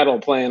hair metal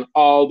playing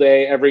all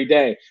day, every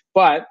day.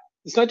 But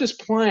it's not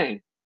just playing.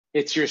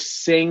 It's you're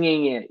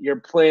singing it. You're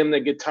playing the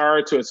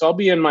guitar to it. So I'll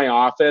be in my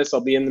office. I'll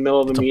be in the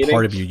middle of the meeting. It's a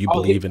part of you. You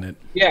believe in it.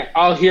 Yeah,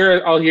 I'll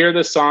hear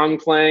the song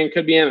playing.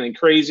 Could be anything.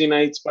 Crazy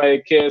Nights by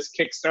Kiss,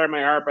 Kickstart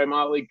My Heart by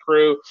Motley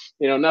Crue,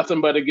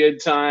 Nothing But a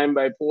Good Time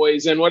by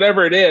Poison,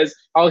 whatever it is.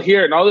 I'll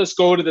hear it, and I'll just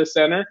go to the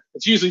center.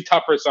 It's usually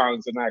tougher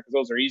songs than that because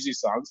those are easy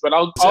songs. But I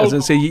was going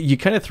to say, you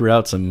kind of threw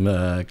out some,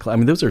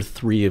 those are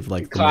three of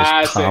like the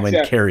most common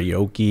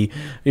karaoke,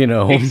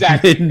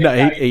 exactly,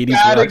 midnight 80s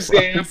that rock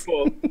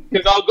example.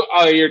 Because I'll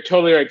go, you're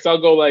totally right. Because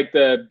I'll go like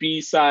the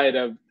B-side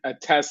of a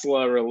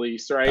Tesla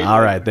release, right?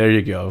 All right, there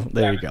you go.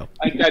 There you go.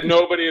 Like that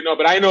nobody would know,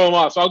 but I know them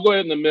all. So I'll go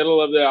in the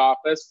middle of the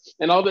office,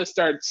 and I'll just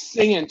start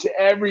singing to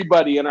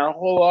everybody in our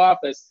whole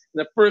office.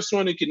 And the first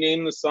one who can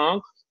name the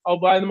song, I'll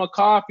buy them a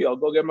coffee. I'll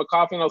go get them a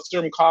coffee, and I'll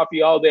serve them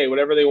coffee all day,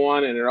 whatever they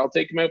want in it. Or I'll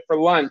take them out for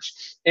lunch.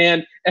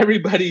 And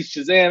everybody's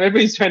Shazam.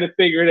 Everybody's trying to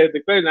figure it out.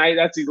 And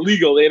that's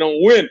illegal. They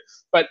don't win.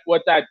 But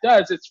what that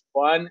does, it's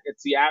fun.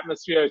 It's the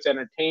atmosphere. It's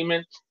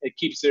entertainment. It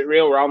keeps it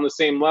real. We're all on the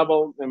same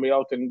level, and we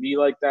all can be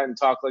like that and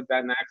talk like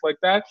that and act like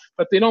that.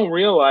 But they don't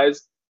realize,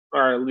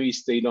 or at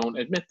least they don't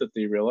admit that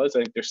they realize.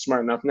 I think they're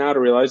smart enough now to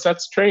realize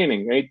that's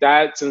training, right?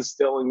 That's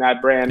instilling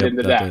that brand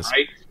into that,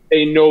 right?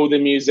 They know the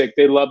music.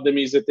 They love the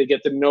music. They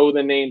get to know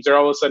the names. They're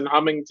all of a sudden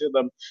humming to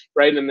them,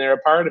 right? And they're a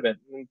part of it.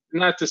 And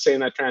not to say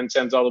that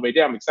transcends all the way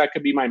down, because that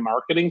could be my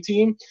marketing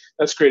team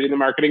that's creating the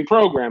marketing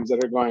programs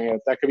that are going out.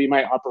 That could be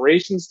my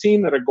operations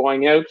team that are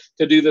going out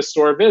to do the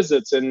store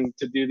visits and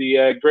to do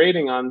the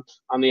grading on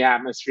the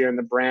atmosphere and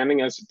the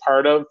branding as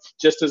part of,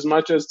 just as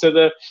much as to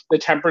the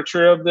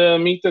temperature of the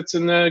meat that's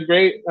in the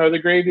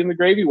gravy in the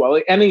gravy well.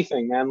 Like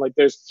anything, man. Like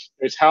there's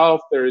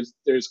health, there's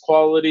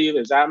quality,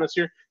 there's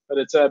atmosphere. But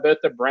it's about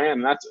the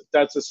brand.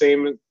 That's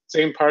the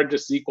same part,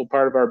 just equal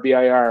part of our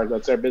BIR.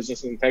 That's our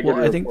business integrity.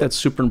 Well, I think that's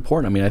super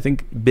important. I mean, I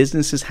think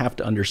businesses have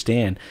to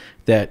understand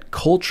that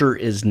culture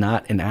is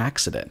not an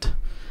accident.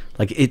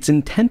 Like, it's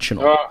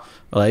intentional. Yeah.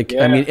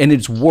 I mean, and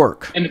it's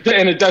work. And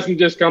it doesn't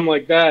just come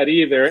like that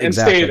either. And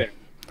stay there.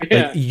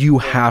 Yeah. Like, you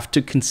have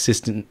to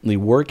consistently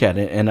work at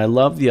it. And I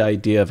love the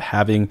idea of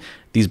having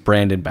these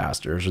brand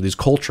ambassadors or these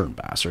culture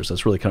ambassadors.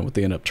 That's really kind of what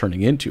they end up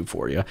turning into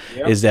for you.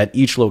 Yep. Is that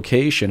each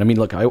location, I mean,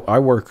 look, I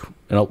work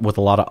with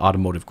a lot of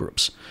automotive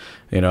groups,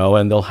 and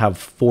they'll have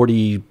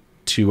 40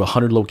 to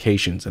 100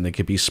 locations, and they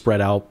could be spread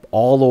out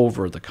all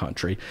over the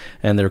country.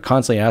 And they're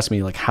constantly asking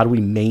me, like, how do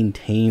we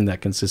maintain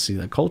that consistency,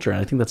 that culture?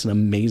 And I think that's an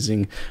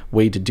amazing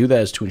way to do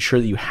that, is to ensure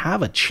that you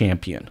have a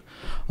champion,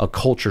 a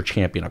culture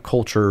champion, a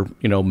culture,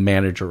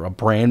 manager, a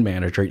brand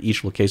manager at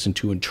each location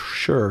to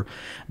ensure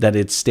that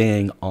it's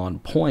staying on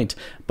point.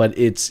 But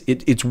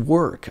it's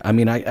work. I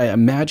mean, I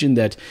imagine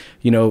that,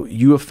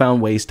 you have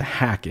found ways to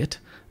hack it,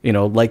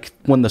 like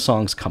when the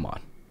songs come on.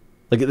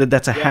 Like,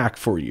 that's a hack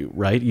for you,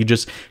 right? You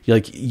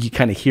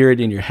kind of hear it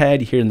in your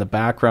head, you hear it in the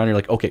background, you're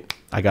like, okay,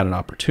 I got an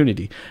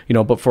opportunity,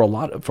 but for a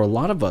lot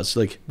of us,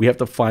 like, we have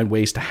to find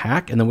ways to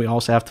hack, and then we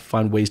also have to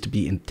find ways to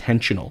be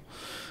intentional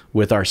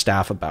with our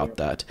staff about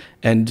that.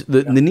 And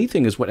the neat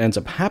thing is what ends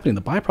up happening,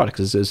 the byproduct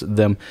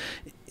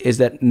is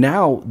that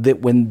now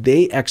that when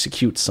they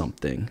execute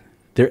something,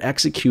 they're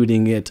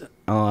executing it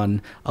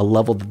on a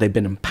level that they've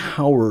been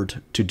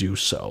empowered to do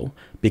so,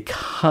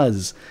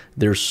 because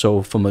they're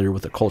so familiar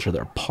with the culture.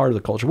 They're part of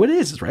the culture. What it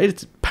is, right?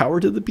 It's power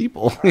to the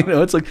people.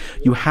 It's like,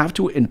 you have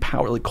to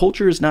empower. Like,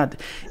 culture is not,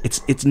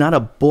 it's not a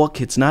book.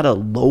 It's not a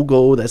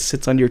logo that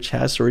sits on your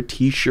chest or a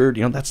T-shirt.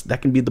 That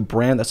can be the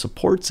brand that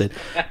supports it.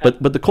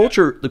 But the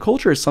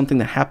culture is something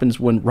that happens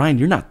when, Ryan,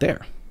 you're not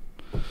there.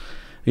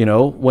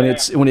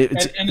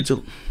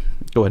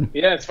 Go ahead.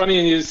 Yeah, it's funny,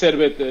 and you just said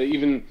about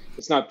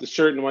it's not the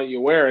shirt and what you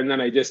wear, and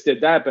then I just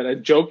did that,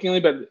 but jokingly,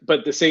 but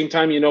at the same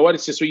time, you know what?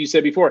 It's just what you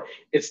said before.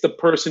 It's the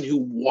person who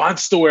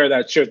wants to wear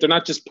that shirt. They're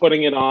not just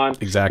putting it on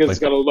exactly because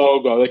it's got a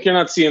logo. Like, you're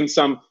not seeing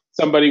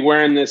somebody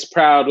wearing this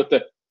proud with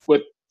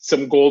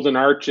some golden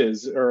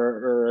arches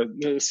or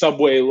a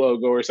Subway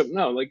logo or something.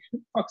 No, like, who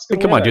the fuck's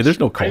gonna come on, dude. There's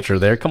no culture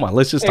there. Come on,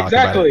 let's just talk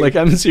about it. Like,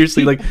 I'm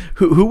seriously, like,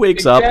 who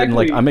wakes up and,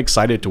 like, I'm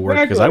excited to work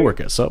because I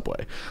work at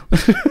Subway.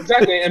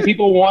 Exactly, and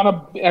people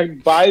want to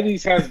buy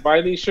these shirts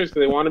because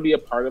they want to be a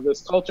part of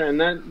this culture,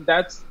 and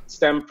that's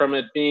stemmed from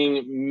it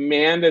being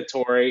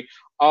mandatory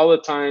all the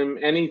time,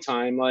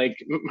 anytime. Like,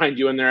 mind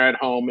you, when they're at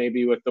home,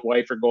 maybe with the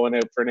wife or going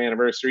out for an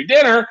anniversary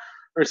dinner,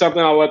 or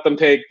something, I'll let them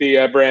take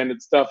the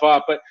branded stuff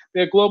off. But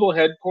we have global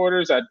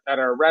headquarters at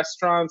our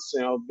restaurants,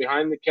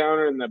 behind the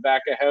counter in the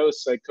back of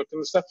house, like cooking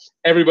the stuff.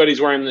 Everybody's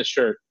wearing this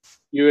shirt.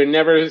 You are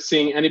never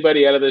seeing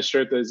anybody out of this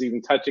shirt that is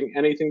even touching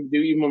anything to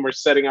do, even when we're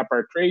setting up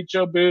our trade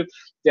show booth,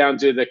 down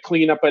to the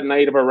cleanup at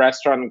night of a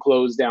restaurant and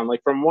close down,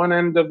 like from one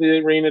end of the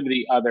arena to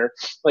the other.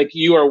 Like,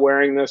 you are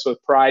wearing this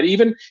with pride.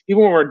 Even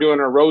when we're doing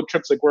our road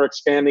trips, like we're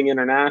expanding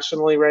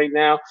internationally right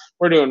now.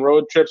 We're doing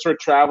road trips. We're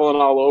traveling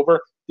all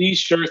over. These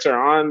shirts are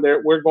on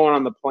there. We're going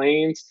on the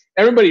planes.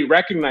 Everybody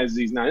recognizes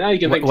these now. Now you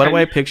can think, what do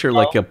I picture,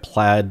 like a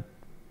plaid,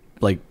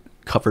 like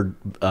covered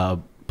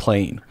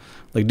plane?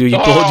 Like, do you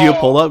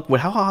pull up?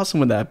 How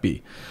awesome would that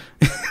be?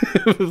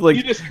 Like,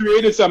 you just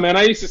created something. And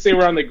I used to say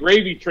we're on the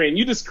gravy train.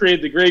 You just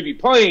created the gravy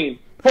plane.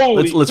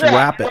 Holy let's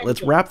wrap it.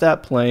 Let's wrap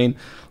that plane.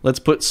 Let's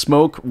put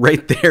Smoke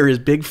right there, his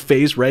big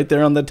face right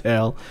there on the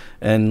tail,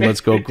 and let's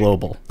go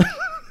global.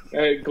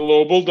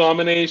 Global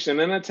domination,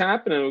 and it's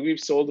happening. We've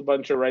sold a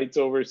bunch of rights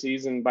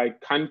overseas and by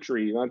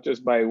country, not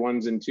just by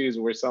ones and twos.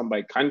 We're selling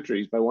by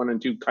countries, by 1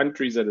 and 2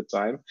 countries at a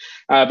time.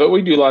 But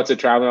we do lots of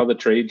traveling, all the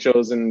trade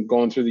shows, and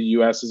going through the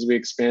U.S. as we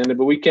expanded.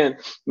 But we can't.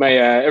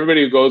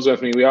 Everybody who goes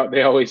with me,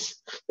 they always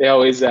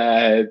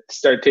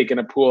start taking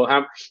a pool.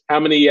 How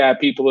many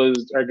people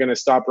are going to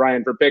stop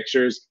Ryan for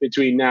pictures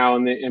between now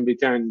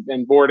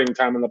and boarding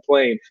time on the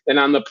plane? Then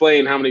on the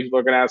plane, how many people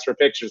are going to ask for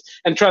pictures?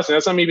 And trust me,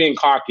 that's not me being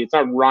cocky. It's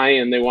not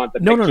Ryan they want the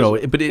pictures. No.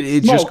 But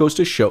it just goes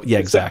to show. Yeah,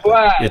 exactly.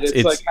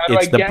 It's like,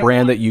 it's the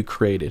brand that you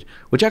created,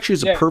 which actually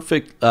is a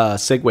perfect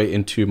segue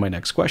into my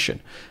next question,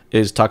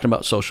 is talking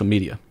about social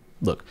media.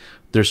 Look,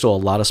 there's still a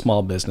lot of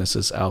small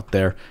businesses out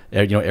there.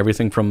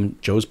 Everything from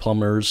Joe's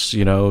Plumbers,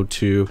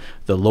 to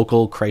the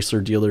local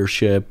Chrysler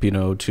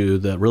dealership, to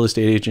the real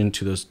estate agent,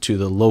 to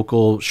the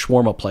local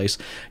shawarma place.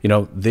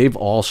 They've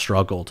all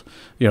struggled,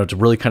 to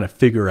really kind of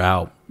figure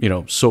out,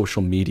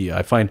 social media.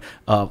 I find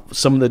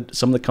some of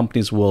the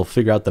companies will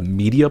figure out the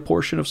media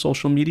portion of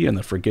social media and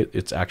they forget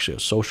it's actually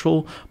a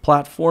social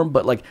platform.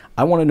 But like,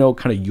 I want to know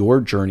kind of your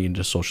journey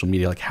into social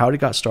media, like how it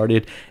got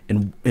started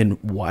and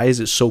why is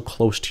it so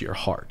close to your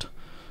heart?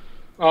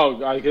 Oh,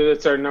 because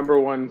it's our number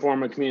one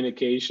form of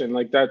communication.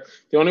 Like that,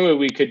 the only way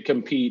we could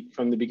compete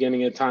from the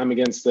beginning of time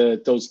against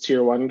those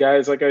tier 1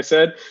 guys, like I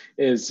said,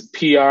 is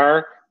PR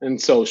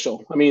and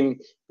social. I mean,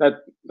 that's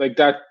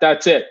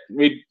it.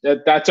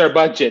 That's our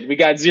budget. We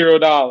got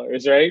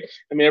 $0, right?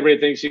 I mean,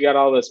 everybody thinks you got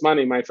all this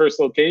money. My first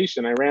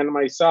location, I ran it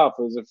myself.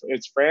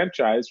 It's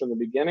franchise from the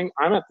beginning.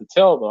 I'm at the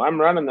till though.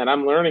 I'm running that.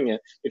 I'm learning it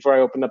before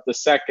I opened up the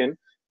second.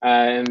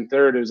 And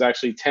third, it was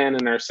actually 10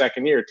 in our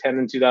second year, 10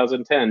 in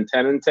 2010,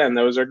 10 and 10.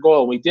 That was our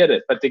goal. We did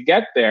it. But to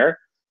get there,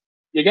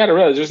 you got to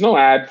realize there's no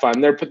ad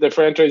fund. The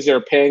franchisees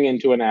are paying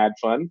into an ad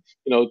fund,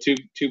 2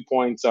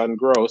 points on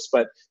gross,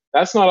 but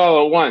that's not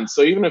all at once.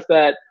 So even if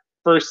that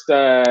first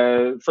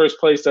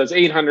place does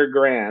 800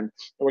 grand and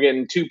we're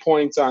getting 2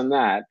 points on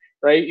that,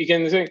 right? You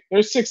can think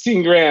there's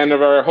 16 grand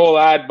of our whole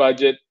ad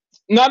budget,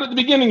 not at the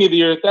beginning of the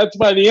year. That's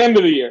by the end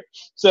of the year.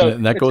 So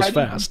and that goes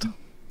fast.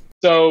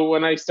 So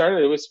when I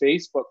started, it was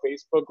Facebook.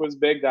 Facebook was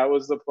big. That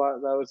was the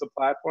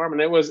platform,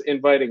 and it was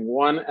inviting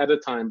one at a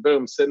time.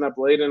 Boom, sitting up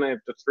late at night up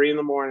to 3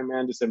 a.m,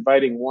 man, just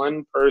inviting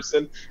one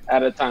person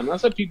at a time.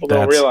 That's what people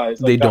don't realize.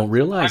 They don't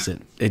realize it.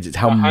 It's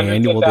how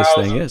manual this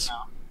thing is.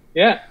 Now.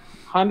 Yeah,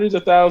 hundreds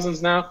of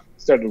thousands now.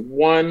 Started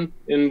one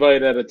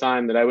invite at a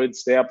time that I would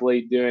stay up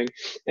late doing,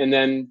 and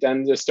then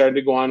just started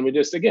to go on. We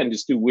just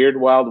do weird,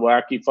 wild,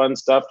 wacky, fun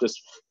stuff.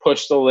 Just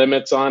push the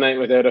limits on it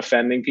without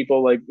offending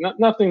people. Like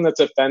nothing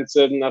that's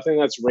offensive, nothing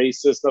that's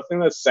racist, nothing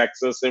that's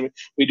sexist. And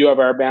we do have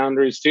our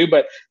boundaries too,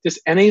 but just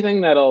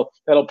anything that'll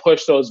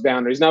push those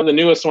boundaries. Now the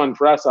newest one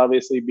for us,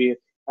 obviously, be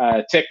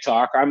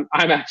TikTok. I'm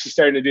actually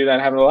starting to do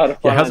that, having a lot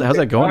of fun. Yeah, how's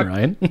that going,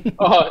 Ryan?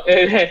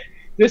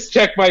 Just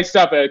check my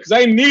stuff out because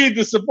I need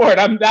the support.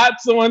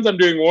 That's the ones I'm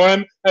doing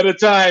one at a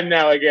time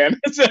now again.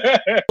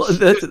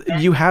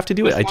 You have to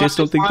do it. I just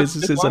don't think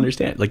businesses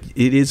understand. Like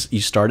it is,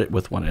 you start it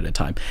with one at a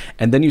time,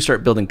 and then you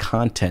start building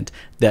content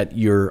that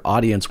your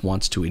audience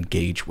wants to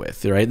engage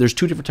with. Right? There's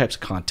 2 different types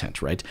of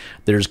content. Right?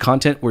 There's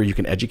content where you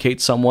can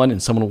educate someone,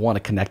 and someone will want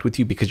to connect with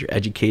you because you're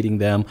educating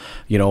them.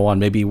 On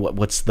maybe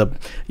what's the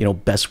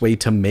best way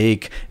to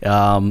make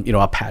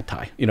a pad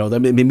thai.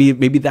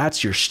 Maybe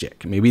that's your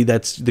shtick. Maybe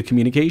that's the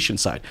communication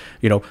side.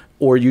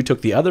 Or you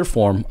took the other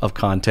form of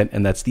content,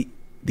 and that's the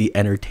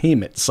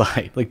entertainment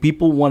side. Like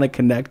people want to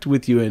connect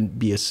with you and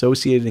be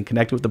associated and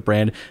connect with the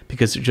brand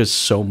because there's just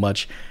so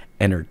much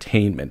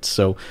entertainment.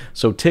 So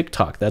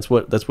TikTok, that's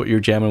what you're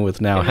jamming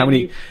with now. How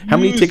many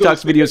TikTok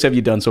videos have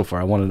you done so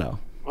far? I want to know.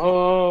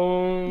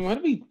 What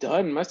have we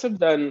done? Must have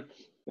done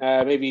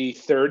maybe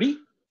 30,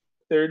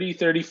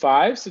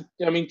 35. So,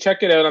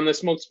 check it out on the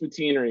Smokes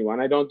Poutineery one.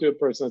 I don't do it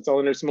personally. It's all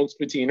under Smokes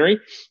Poutineery.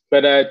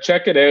 But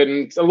check it out.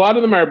 And a lot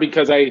of them are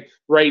because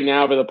right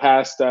now, for the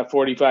past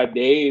 45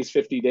 days,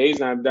 50 days,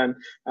 and I've done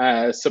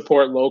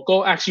support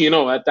local. Actually, you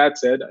know what?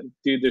 That's it.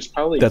 Dude, there's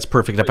probably... That's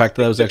perfect. In fact,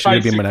 that was actually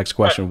going to be my next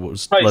question.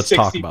 Let's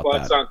talk about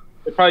that.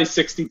 they're probably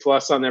 60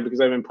 plus on there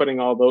because I've been putting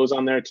all those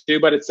on there too.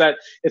 But it's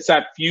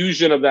that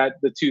fusion of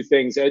the two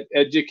things,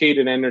 educate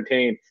and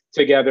entertain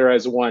together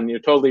as one. You're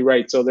totally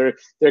right. So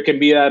there can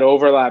be that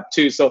overlap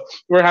too. So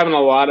we're having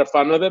a lot of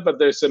fun with it, but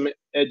there's some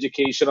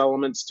education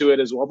elements to it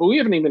as well. But we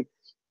haven't even.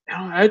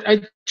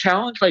 I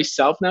challenge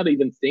myself now to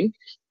even think.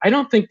 I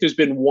don't think there's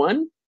been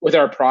one with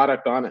our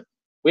product on it.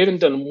 We haven't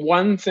done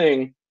one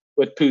thing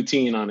with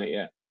poutine on it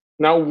yet.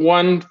 Not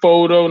one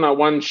photo, not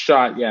one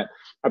shot yet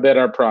about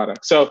our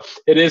product. So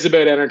it is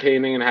about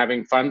entertaining and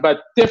having fun,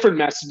 but different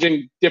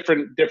messaging,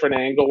 different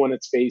angle when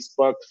it's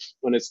Facebook,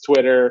 when it's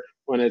Twitter,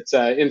 when it's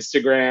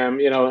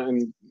Instagram,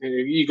 and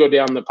you go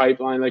down the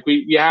pipeline. Like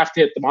you have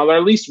to hit them all, or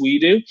at least we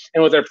do.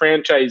 And with our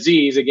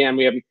franchisees, again,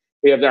 we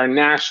have our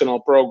national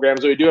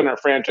programs that we do, and our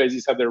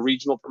franchisees have their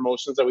regional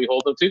promotions that we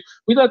hold them to.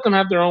 We let them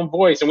have their own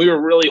voice, and we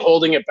were really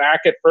holding it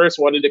back at first,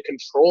 wanted to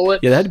control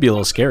it. Yeah, that'd be a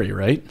little scary,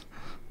 right?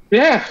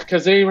 Yeah,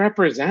 because they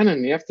represent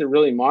them. You have to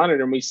really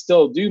monitor, and we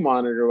still do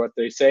monitor what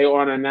they say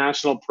on a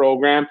national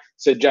program,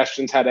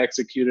 suggestions how to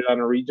execute it on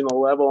a regional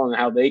level, and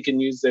how they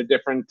can use their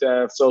different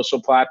social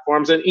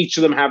platforms. And each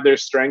of them have their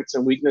strengths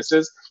and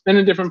weaknesses, and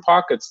in different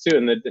pockets too,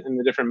 in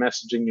the different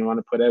messaging you want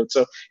to put out.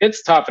 So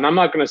it's tough, and I'm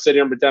not going to sit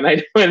here and pretend I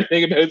know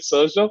anything about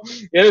social.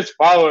 You just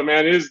follow it,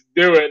 man. You just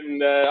do it,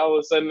 and all of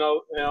a sudden,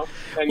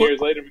 10 years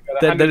later, we've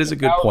got that is a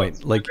good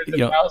point. Like,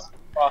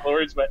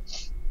 followers, but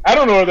I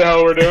don't know what the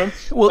hell we're doing.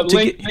 Well,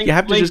 you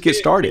have to just get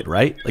started,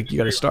 right? Like, you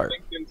got to start.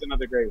 LinkedIn's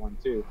another great one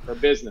too for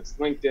business.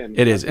 LinkedIn.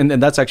 It is, and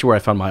that's actually where I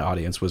found my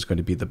audience was going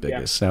to be the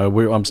biggest. Yeah.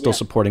 Now I'm still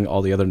supporting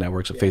all the other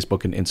networks of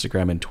Facebook and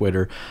Instagram and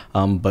Twitter,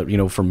 but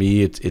for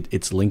me, it's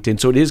LinkedIn.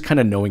 So it is kind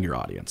of knowing your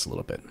audience a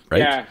little bit, right?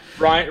 Yeah,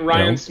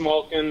 Ryan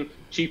Smolkin,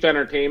 Chief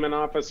Entertainment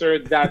Officer,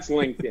 that's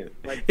LinkedIn.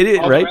 Like, it is,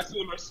 all right? The rest of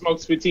them are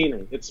Smokes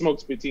Poutinery. It's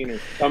Smokes Poutinery.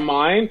 But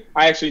mine,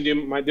 I actually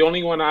do, the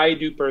only one I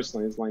do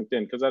personally is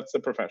LinkedIn, because that's the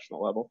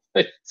professional level.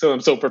 So I'm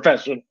so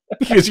professional.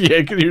 Because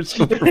you're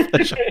so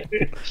professional.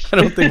 I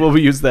don't think we'll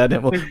use that.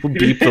 We'll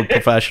beep the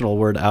professional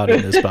word out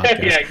in this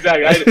podcast. Yeah,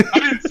 exactly. I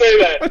didn't say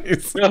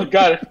that. Oh,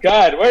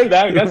 God, where did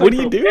that? That's what are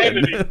you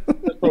doing?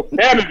 That's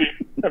profanity.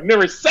 I've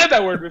never said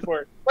that word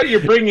before. What are you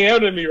bringing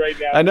out of me right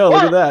now? I know,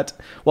 look at that.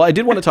 Well, I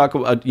did want to talk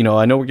about,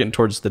 I know we're getting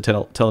towards the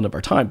tail end of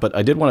our time, but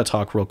I did want to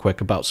talk real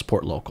quick about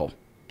Support Local.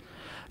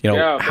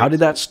 How did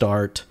that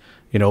start?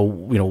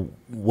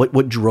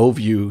 What drove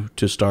you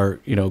to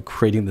start,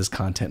 creating this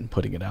content and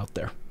putting it out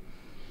there?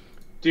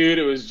 Dude,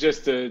 it was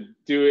just to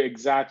do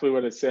exactly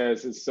what it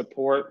says, is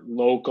support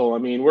local. I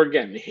mean, we're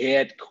getting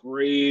hit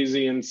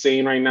crazy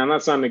insane right now.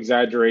 That's not an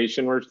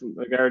exaggeration. We're,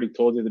 like I already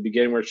told you at the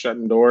beginning, we're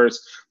shutting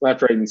doors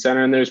left, right, and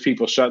center, and there's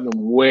people shutting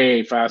them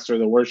way faster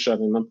than we're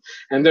shutting them.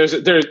 And there's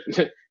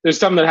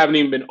some that haven't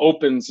even been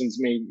open since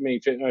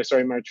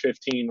March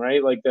 15,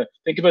 right? Like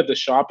think about the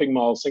shopping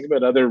malls, think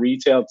about other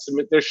retail.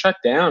 They're shut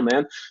down,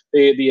 man.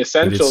 The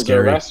essentials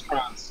are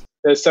restaurants.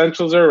 The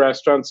essentials are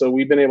restaurants, so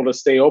we've been able to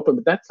stay open,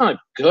 but that's not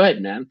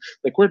good, man.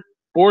 Like, we're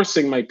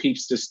forcing my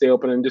peeps to stay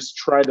open and just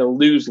try to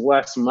lose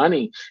less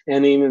money.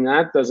 And even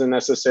that doesn't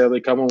necessarily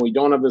come when we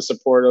don't have the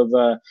support of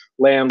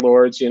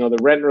landlords. The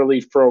rent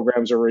relief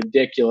programs are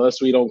ridiculous.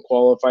 We don't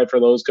qualify for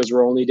those because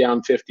we're only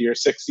down 50 or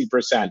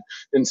 60%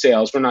 in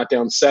sales. We're not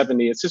down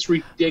 70. It's just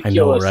ridiculous. I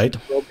know, right?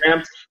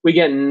 Programs. We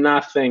get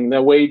nothing.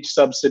 The wage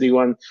subsidy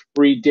one,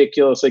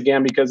 ridiculous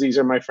again, because these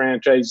are my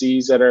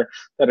franchisees that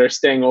are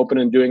staying open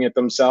and doing it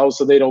themselves,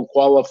 so they don't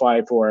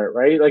qualify for it,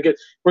 right? Like,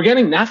 we're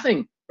getting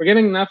nothing. We're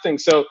getting nothing.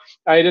 So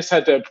I just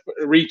had to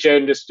reach out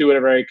and just do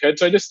whatever I could.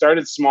 So I just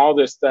started small,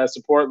 just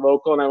support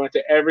local, and I went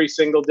to every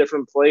single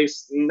different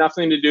place,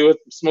 nothing to do with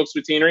Smokes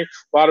Poutinery.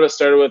 A lot of it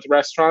started with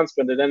restaurants,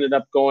 but it ended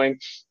up going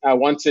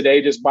once a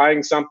day, just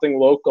buying something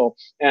local.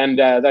 And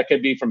that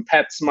could be from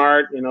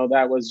PetSmart.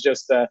 That was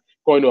just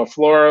going to a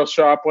floral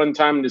shop one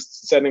time,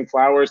 just sending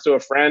flowers to a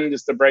friend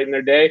just to brighten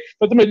their day.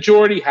 But the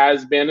majority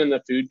has been in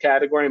the food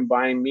category and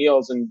buying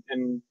meals, and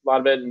a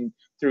lot of it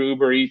through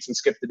Uber Eats and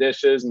Skip the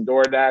Dishes and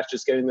DoorDash,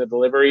 just getting the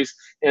deliveries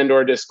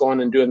or just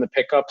going and doing the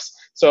pickups.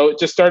 So it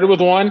just started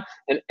with one,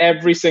 and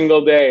every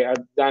single day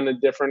I've done a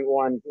different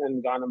one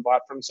and gone and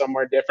bought from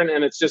somewhere different.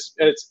 And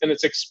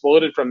it's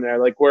exploded from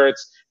there. Like, where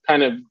it's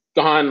kind of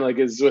gone, like,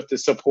 is with the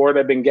support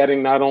I've been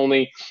getting. Not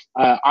only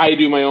I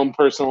do my own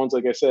personal ones,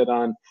 like I said,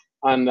 on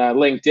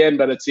LinkedIn,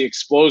 but it's the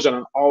explosion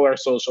on all our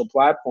social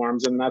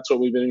platforms, and that's what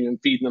we've been even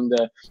feeding them,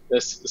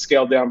 the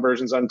scaled down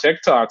versions on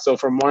TikTok. So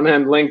from one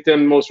end,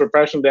 LinkedIn, most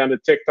professional, down to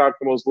TikTok,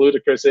 the most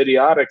ludicrous,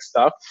 idiotic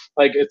stuff.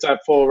 Like, it's at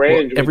full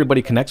range. Well,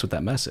 everybody connects with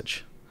that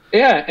message.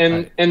 Yeah,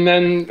 and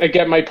then I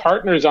get my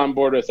partners on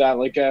board with that.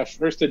 Like,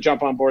 first to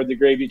jump on board the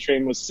gravy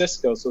train was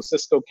Cisco. So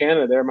Cisco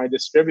Canada, they're my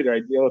distributor. I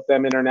deal with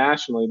them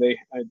internationally. They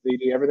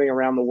do everything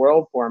around the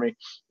world for me.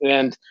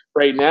 And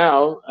right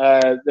now,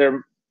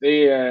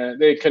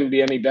 they couldn't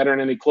be any better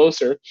and any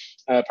closer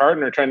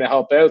partner trying to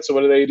help out. So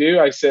what do?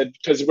 I said,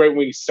 because when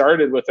we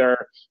started with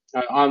our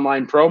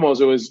online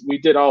promos, we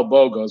did all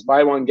BOGOs,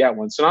 buy one get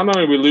one. So not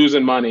only are we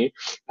losing money,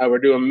 we're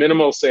doing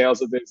minimal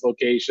sales at these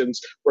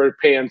locations. We're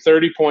paying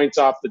 30 points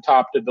off the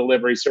top to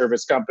delivery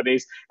service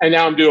companies, and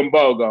now I'm doing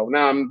BOGO.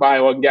 Now I'm buy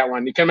one get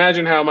one. You can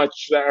imagine how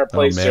much our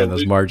place. Oh man,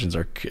 those margins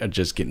are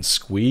just getting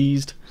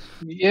squeezed.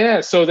 Yeah,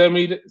 so then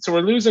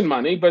we're losing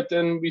money, but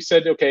then we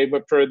said, okay,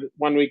 but for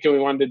 1 week we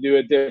wanted to do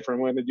it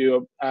different. We're going to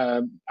do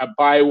a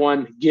buy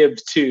one,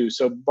 give two.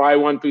 So buy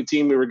one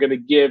poutine, we were going to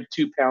give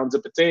 2 pounds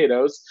of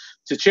potatoes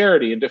to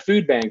charity and to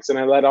food banks. And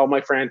I let all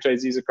my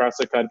franchisees across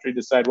the country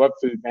decide what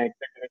food bank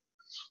they're going to.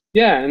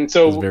 Yeah, and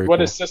so what cool.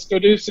 Does Cisco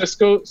do?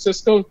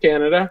 Cisco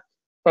Canada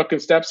fucking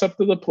steps up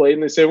to the plate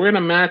and they say, we're going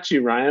to match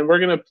you, Ryan. We're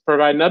going to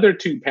provide another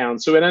 2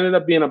 pounds. So it ended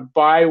up being a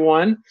buy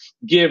one,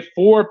 give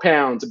 4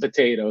 pounds of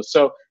potatoes.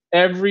 So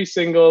every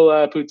single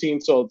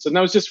poutine sold. So that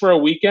was just for a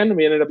weekend.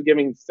 We ended up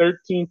giving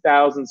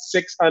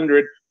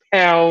 13,600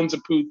 pounds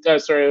of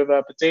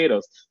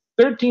potatoes.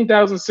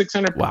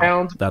 13,600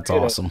 pounds. That's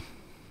awesome.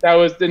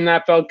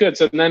 That felt good.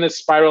 So then it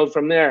spiraled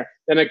from there.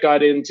 Then it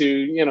got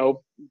into,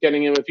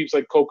 getting in with people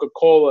like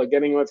Coca-Cola,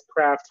 getting in with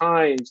Kraft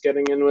Heinz,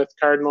 getting in with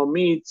Cardinal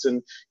Meats,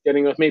 and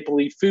getting with Maple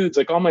Leaf Foods.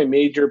 Like all my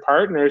major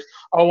partners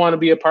all want to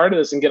be a part of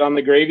this and get on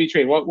the gravy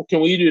train. What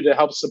can we do to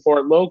help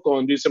support local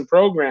and do some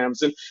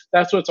programs? And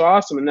that's what's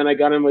awesome. And then I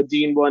got in with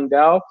Dean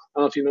Blundell. I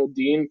don't know if you know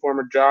Dean,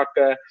 former jock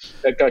that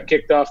got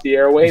kicked off the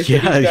airways.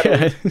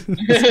 Yeah.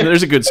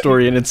 There's a good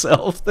story in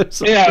itself.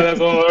 Yeah, that's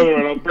a whole other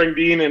one. I'll bring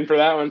Dean in for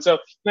that one. So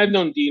I've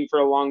known Dean for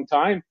a long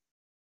time.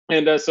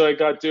 And so I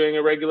got doing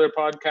a regular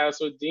podcast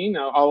with Dean,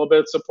 all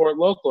about support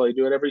local. I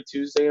do it every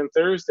Tuesday and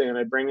Thursday, and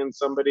I bring in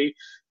somebody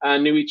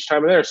new each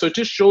time there. So it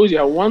just shows you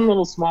how one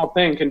little small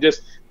thing can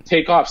just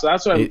take off. So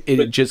that's why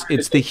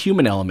it's the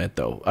human element,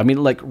 though. I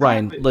mean, like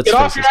Ryan, let's get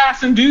off your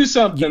ass and do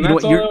something.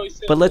 That's all I always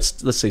say. But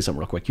let's say something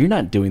real quick. You're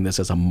not doing this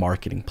as a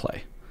marketing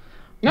play.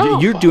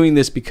 No, you're doing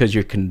this because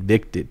you're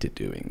convicted to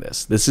doing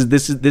this. This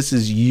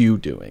is you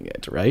doing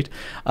it, right?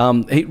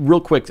 Hey,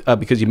 real quick,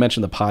 because you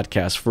mentioned the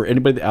podcast, for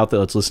anybody out there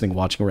that's listening,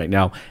 watching right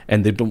now,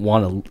 and they don't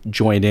want to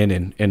join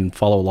in and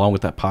follow along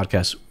with that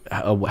podcast,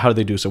 how do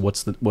they do so?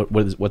 What's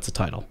the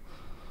title?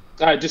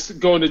 Just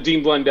go into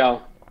Dean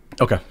Blundell.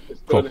 Okay,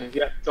 cool.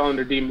 It's all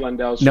under Dean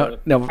Blundell. Show.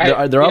 Now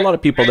there are a lot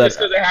of people that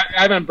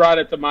I haven't brought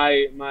it to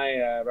my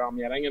realm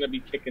yet. I'm going to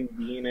be kicking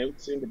Dean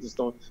out soon, but just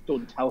don't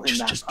tell him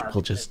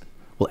that.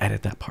 We'll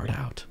edit that part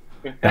out.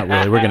 Not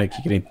really. We're going to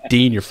kick it in.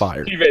 Dean, you're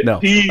fired. No.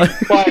 Dean,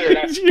 fired.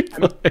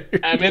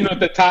 I'm in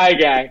with the Thai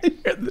guy.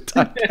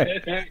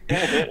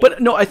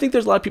 But no, I think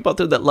there's a lot of people out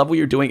there that love what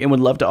you're doing and would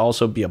love to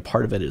also be a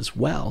part of it as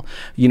well.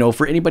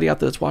 For anybody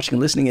out there that's watching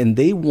and listening and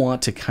they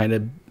want to kind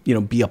of,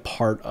 be a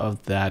part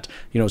of that,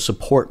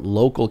 support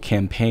local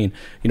campaign,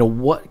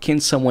 what can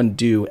someone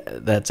do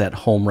that's at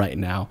home right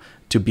now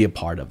to be a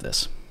part of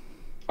this?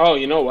 Oh,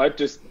 you know what?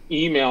 Just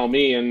email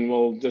me and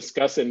we'll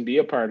discuss it and be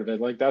a part of it.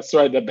 Like that's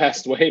the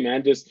best way,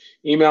 man. Just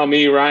email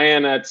me,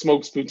 Ryan at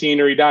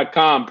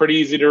smokespodinery.com. Pretty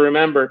easy to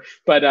remember.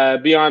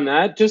 But beyond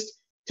that, just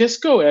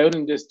go out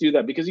and just do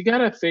that, because you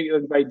gotta figure.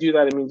 By do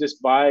that, I mean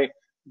just buy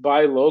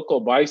local,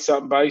 buy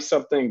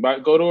something,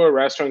 go to a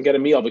restaurant, get a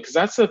meal, because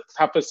that's the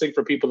toughest thing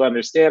for people to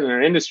understand in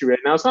our industry right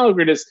now. It's not like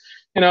we're just,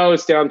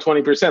 it's down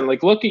 20%.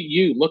 Like look at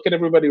you, look at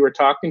everybody we're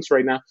talking to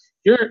right now.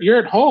 You're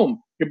at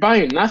home. You're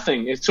buying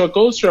nothing. So it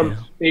goes from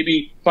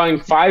maybe buying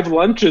 5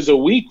 lunches a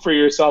week for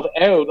yourself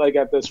out, like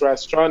at this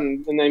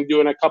restaurant, and then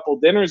doing a couple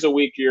dinners a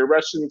week. You're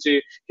rushing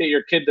to get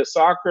your kid to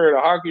soccer,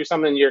 to hockey or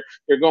something. You're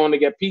going to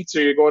get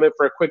pizza. You're going in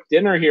for a quick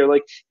dinner here.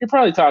 Like you're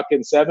probably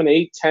talking 7,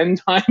 8, 10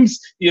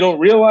 times. You don't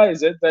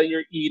realize it that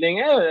you're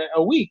eating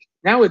a week.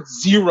 Now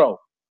it's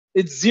zero.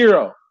 It's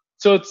zero.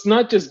 So it's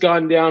not just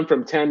gone down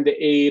from 10 to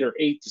 8 or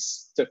 8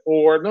 to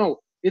 4. No,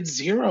 it's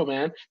zero,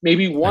 man.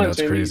 Maybe once.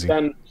 Maybe crazy.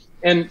 Done.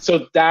 And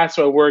so that's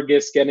why we're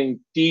just getting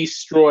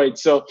destroyed.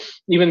 So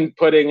even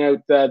putting out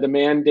the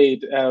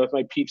mandate with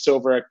my peeps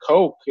over at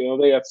Coke,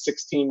 they have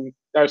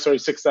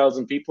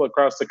 6,000 people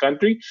across the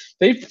country.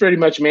 They've pretty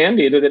much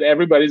mandated that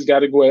everybody's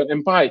got to go out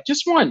and buy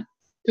just one.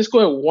 Just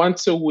go out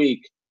once a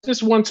week.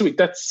 Just once a week.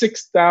 That's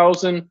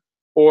 6,000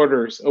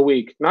 orders a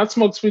week. Not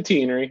Smokes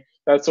Poutinery.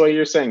 That's why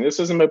you're saying this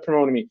isn't about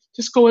promoting me.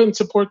 Just go out and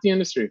support the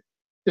industry.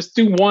 Just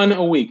do one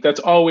a week. That's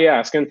all we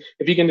ask. And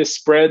if you can just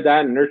spread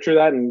that and nurture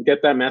that and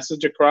get that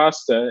message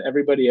across to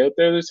everybody out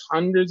there, there's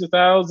hundreds of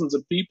thousands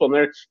of people.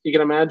 And you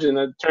can imagine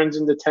that turns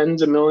into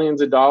tens of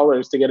millions of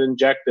dollars to get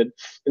injected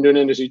into an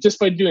industry just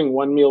by doing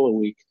one meal a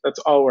week. That's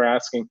all we're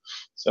asking.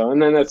 So,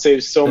 and then that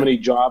saves so many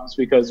jobs,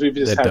 because we've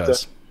just had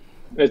to.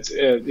 It's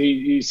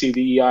you see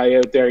the EI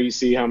out there. You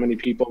see how many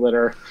people that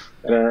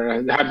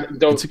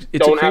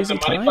don't have the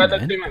money, but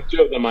they do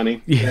have the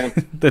money. Yeah,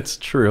 that's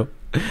true.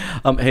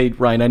 Hey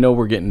Ryan, I know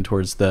we're getting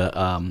towards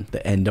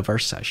the end of our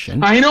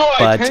session. I know,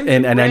 but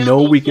and I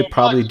know we could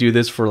probably do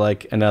this for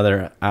like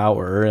another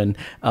hour. And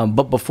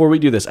but before we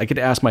do this, I could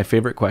ask my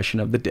favorite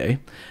question of the day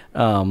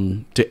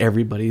to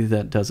everybody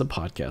that does a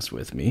podcast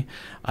with me.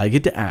 I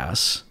get to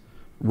ask,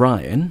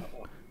 Ryan,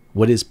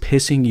 what is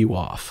pissing you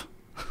off?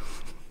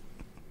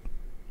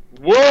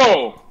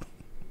 Whoa!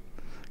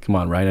 Come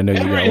on, Ryan. I know you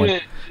got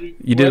one.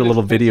 You did a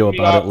little video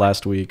about it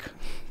last week.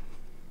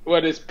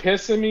 What is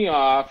pissing me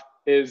off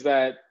is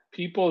that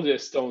people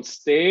just don't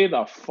stay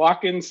the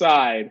fuck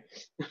inside.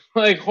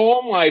 Like,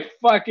 oh my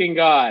fucking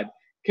God.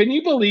 Can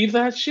you believe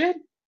that shit?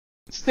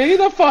 Stay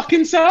the fuck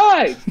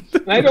inside.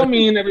 And I don't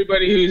mean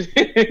everybody who's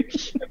I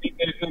mean,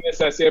 there's a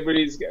necessity.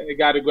 Everybody's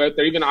got to go out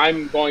there. Even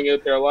I'm going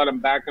out there a lot. I'm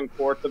back and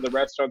forth to the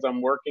restaurants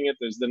I'm working at.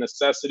 There's the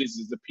necessities.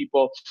 There's the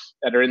people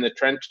that are in the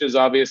trenches,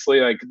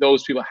 obviously. Like,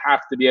 those people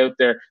have to be out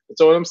there. And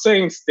so what I'm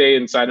saying, stay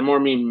inside. I more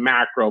mean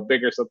macro,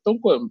 bigger stuff.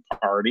 Don't go out and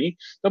party.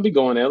 Don't be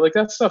going out. Like,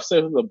 that stuff's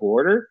south of the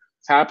border.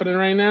 It's happening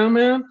right now,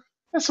 man.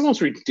 That's the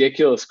most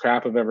ridiculous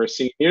crap I've ever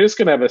seen. You're just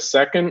going to have a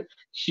second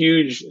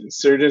huge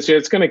insurgency.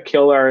 It's going to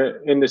kill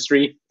our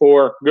industry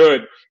for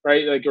good,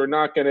 right? Like, we're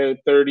not going to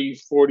 30,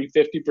 40,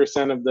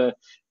 50% of the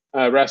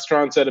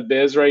restaurants out of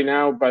biz right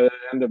now by the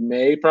end of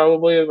May,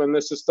 probably, when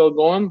this is still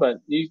going. But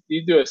you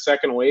do a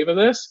second wave of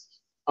this,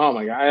 oh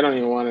my God, I don't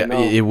even want to know.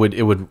 It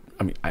would.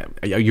 I mean,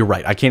 you're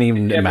right. I can't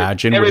even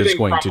imagine what it's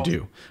going to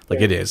do.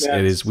 Like, it is.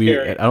 It is.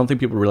 I don't think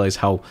people realize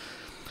how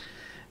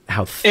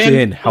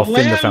thin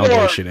the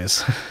foundation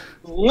is.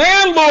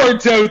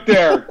 Landlords out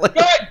there,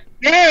 God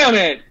damn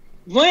it!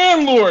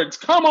 Landlords,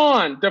 come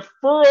on!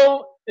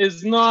 Deferral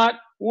is not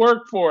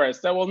work for us.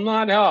 That will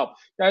not help.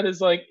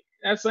 That's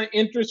an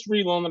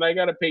interest-free loan that I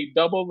got to pay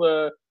double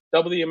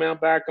the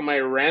amount back on my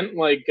rent,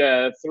 like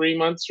 3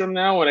 months from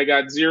now, when I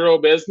got zero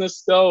business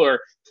still, or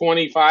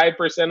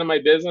 25% of my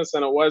business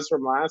than it was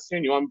from last year,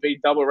 and you want to pay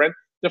double rent.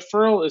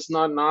 Deferral is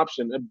not an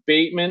option.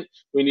 Abatement,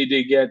 we need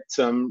to get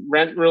some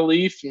rent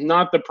relief,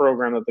 not the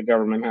program that the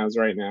government has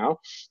right now.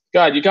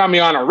 God, you got me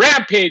on a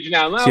rampage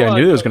now. See, I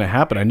knew it was going to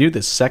happen. I knew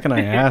the second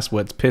I asked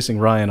what's pissing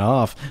Ryan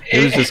off,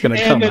 it was just going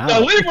to come out. And the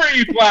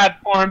delivery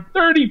platform,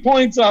 30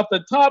 points off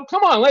the top.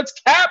 Come on, let's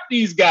cap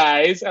these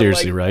guys.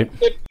 Seriously, right?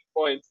 50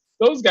 points.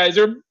 Those guys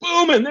are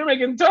booming. They're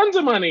making tons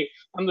of money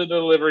on the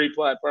delivery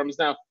platforms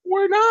now.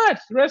 We're not.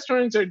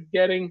 Restaurants are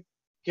getting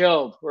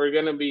killed. We're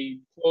going to be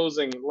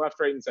closing left,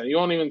 right, and center. You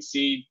won't even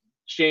see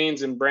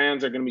chains and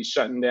brands are going to be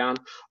shutting down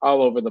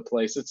all over the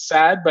place. It's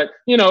sad, but,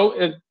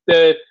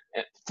 the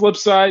flip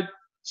side,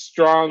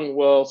 strong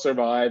will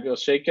survive. You'll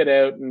shake it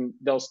out, and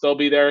they'll still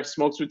be there.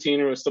 Smokes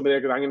Routine will still be there,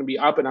 because I'm going to be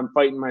up, and I'm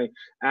fighting my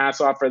ass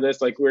off for this.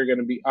 Like, we're going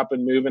to be up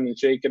and moving and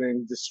shaking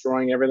and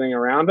destroying everything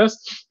around us,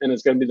 and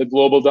it's going to be the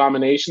global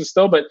domination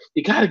still. But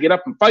you got to get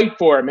up and fight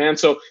for it, man.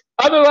 So,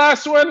 other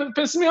last one that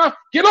pisses me off: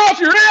 get off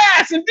your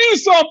ass and do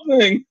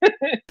something.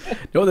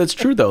 No, that's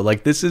true though.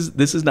 Like, this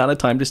is not a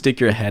time to stick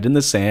your head in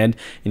the sand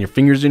and your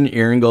fingers in your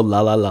ear and go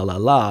la la la la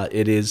la.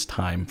 It is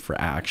time for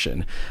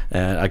action,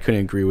 and I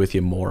couldn't agree with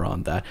you more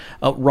on that.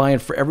 Ryan,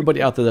 for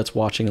everybody out there that's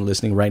watching and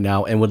listening right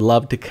now and would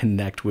love to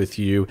connect with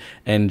you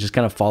and just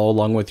kind of follow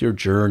along with your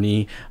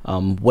journey,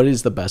 what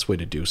is the best way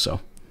to do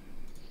so?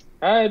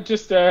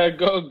 Just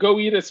go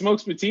eat at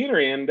Smokes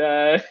Poutinery,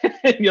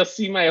 and you'll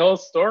see my whole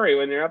story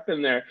when you're up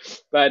in there.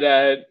 But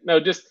no,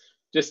 just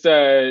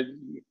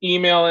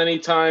email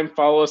anytime.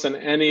 Follow us on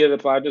any of the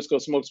platforms. Just go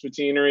Smokes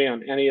Poutinery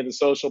on any of the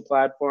social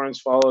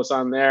platforms. Follow us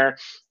on there.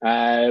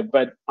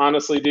 But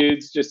honestly,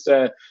 dudes, just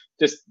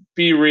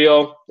be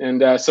real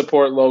and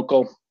support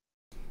local.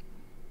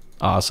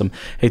 Awesome.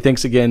 Hey,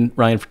 thanks again,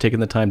 Ryan, for taking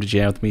the time to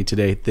jam with me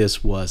today.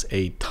 This was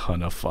a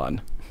ton of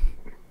fun.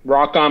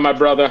 Rock on, my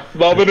brother.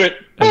 Loving it.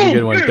 Have a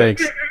good one.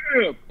 Thanks.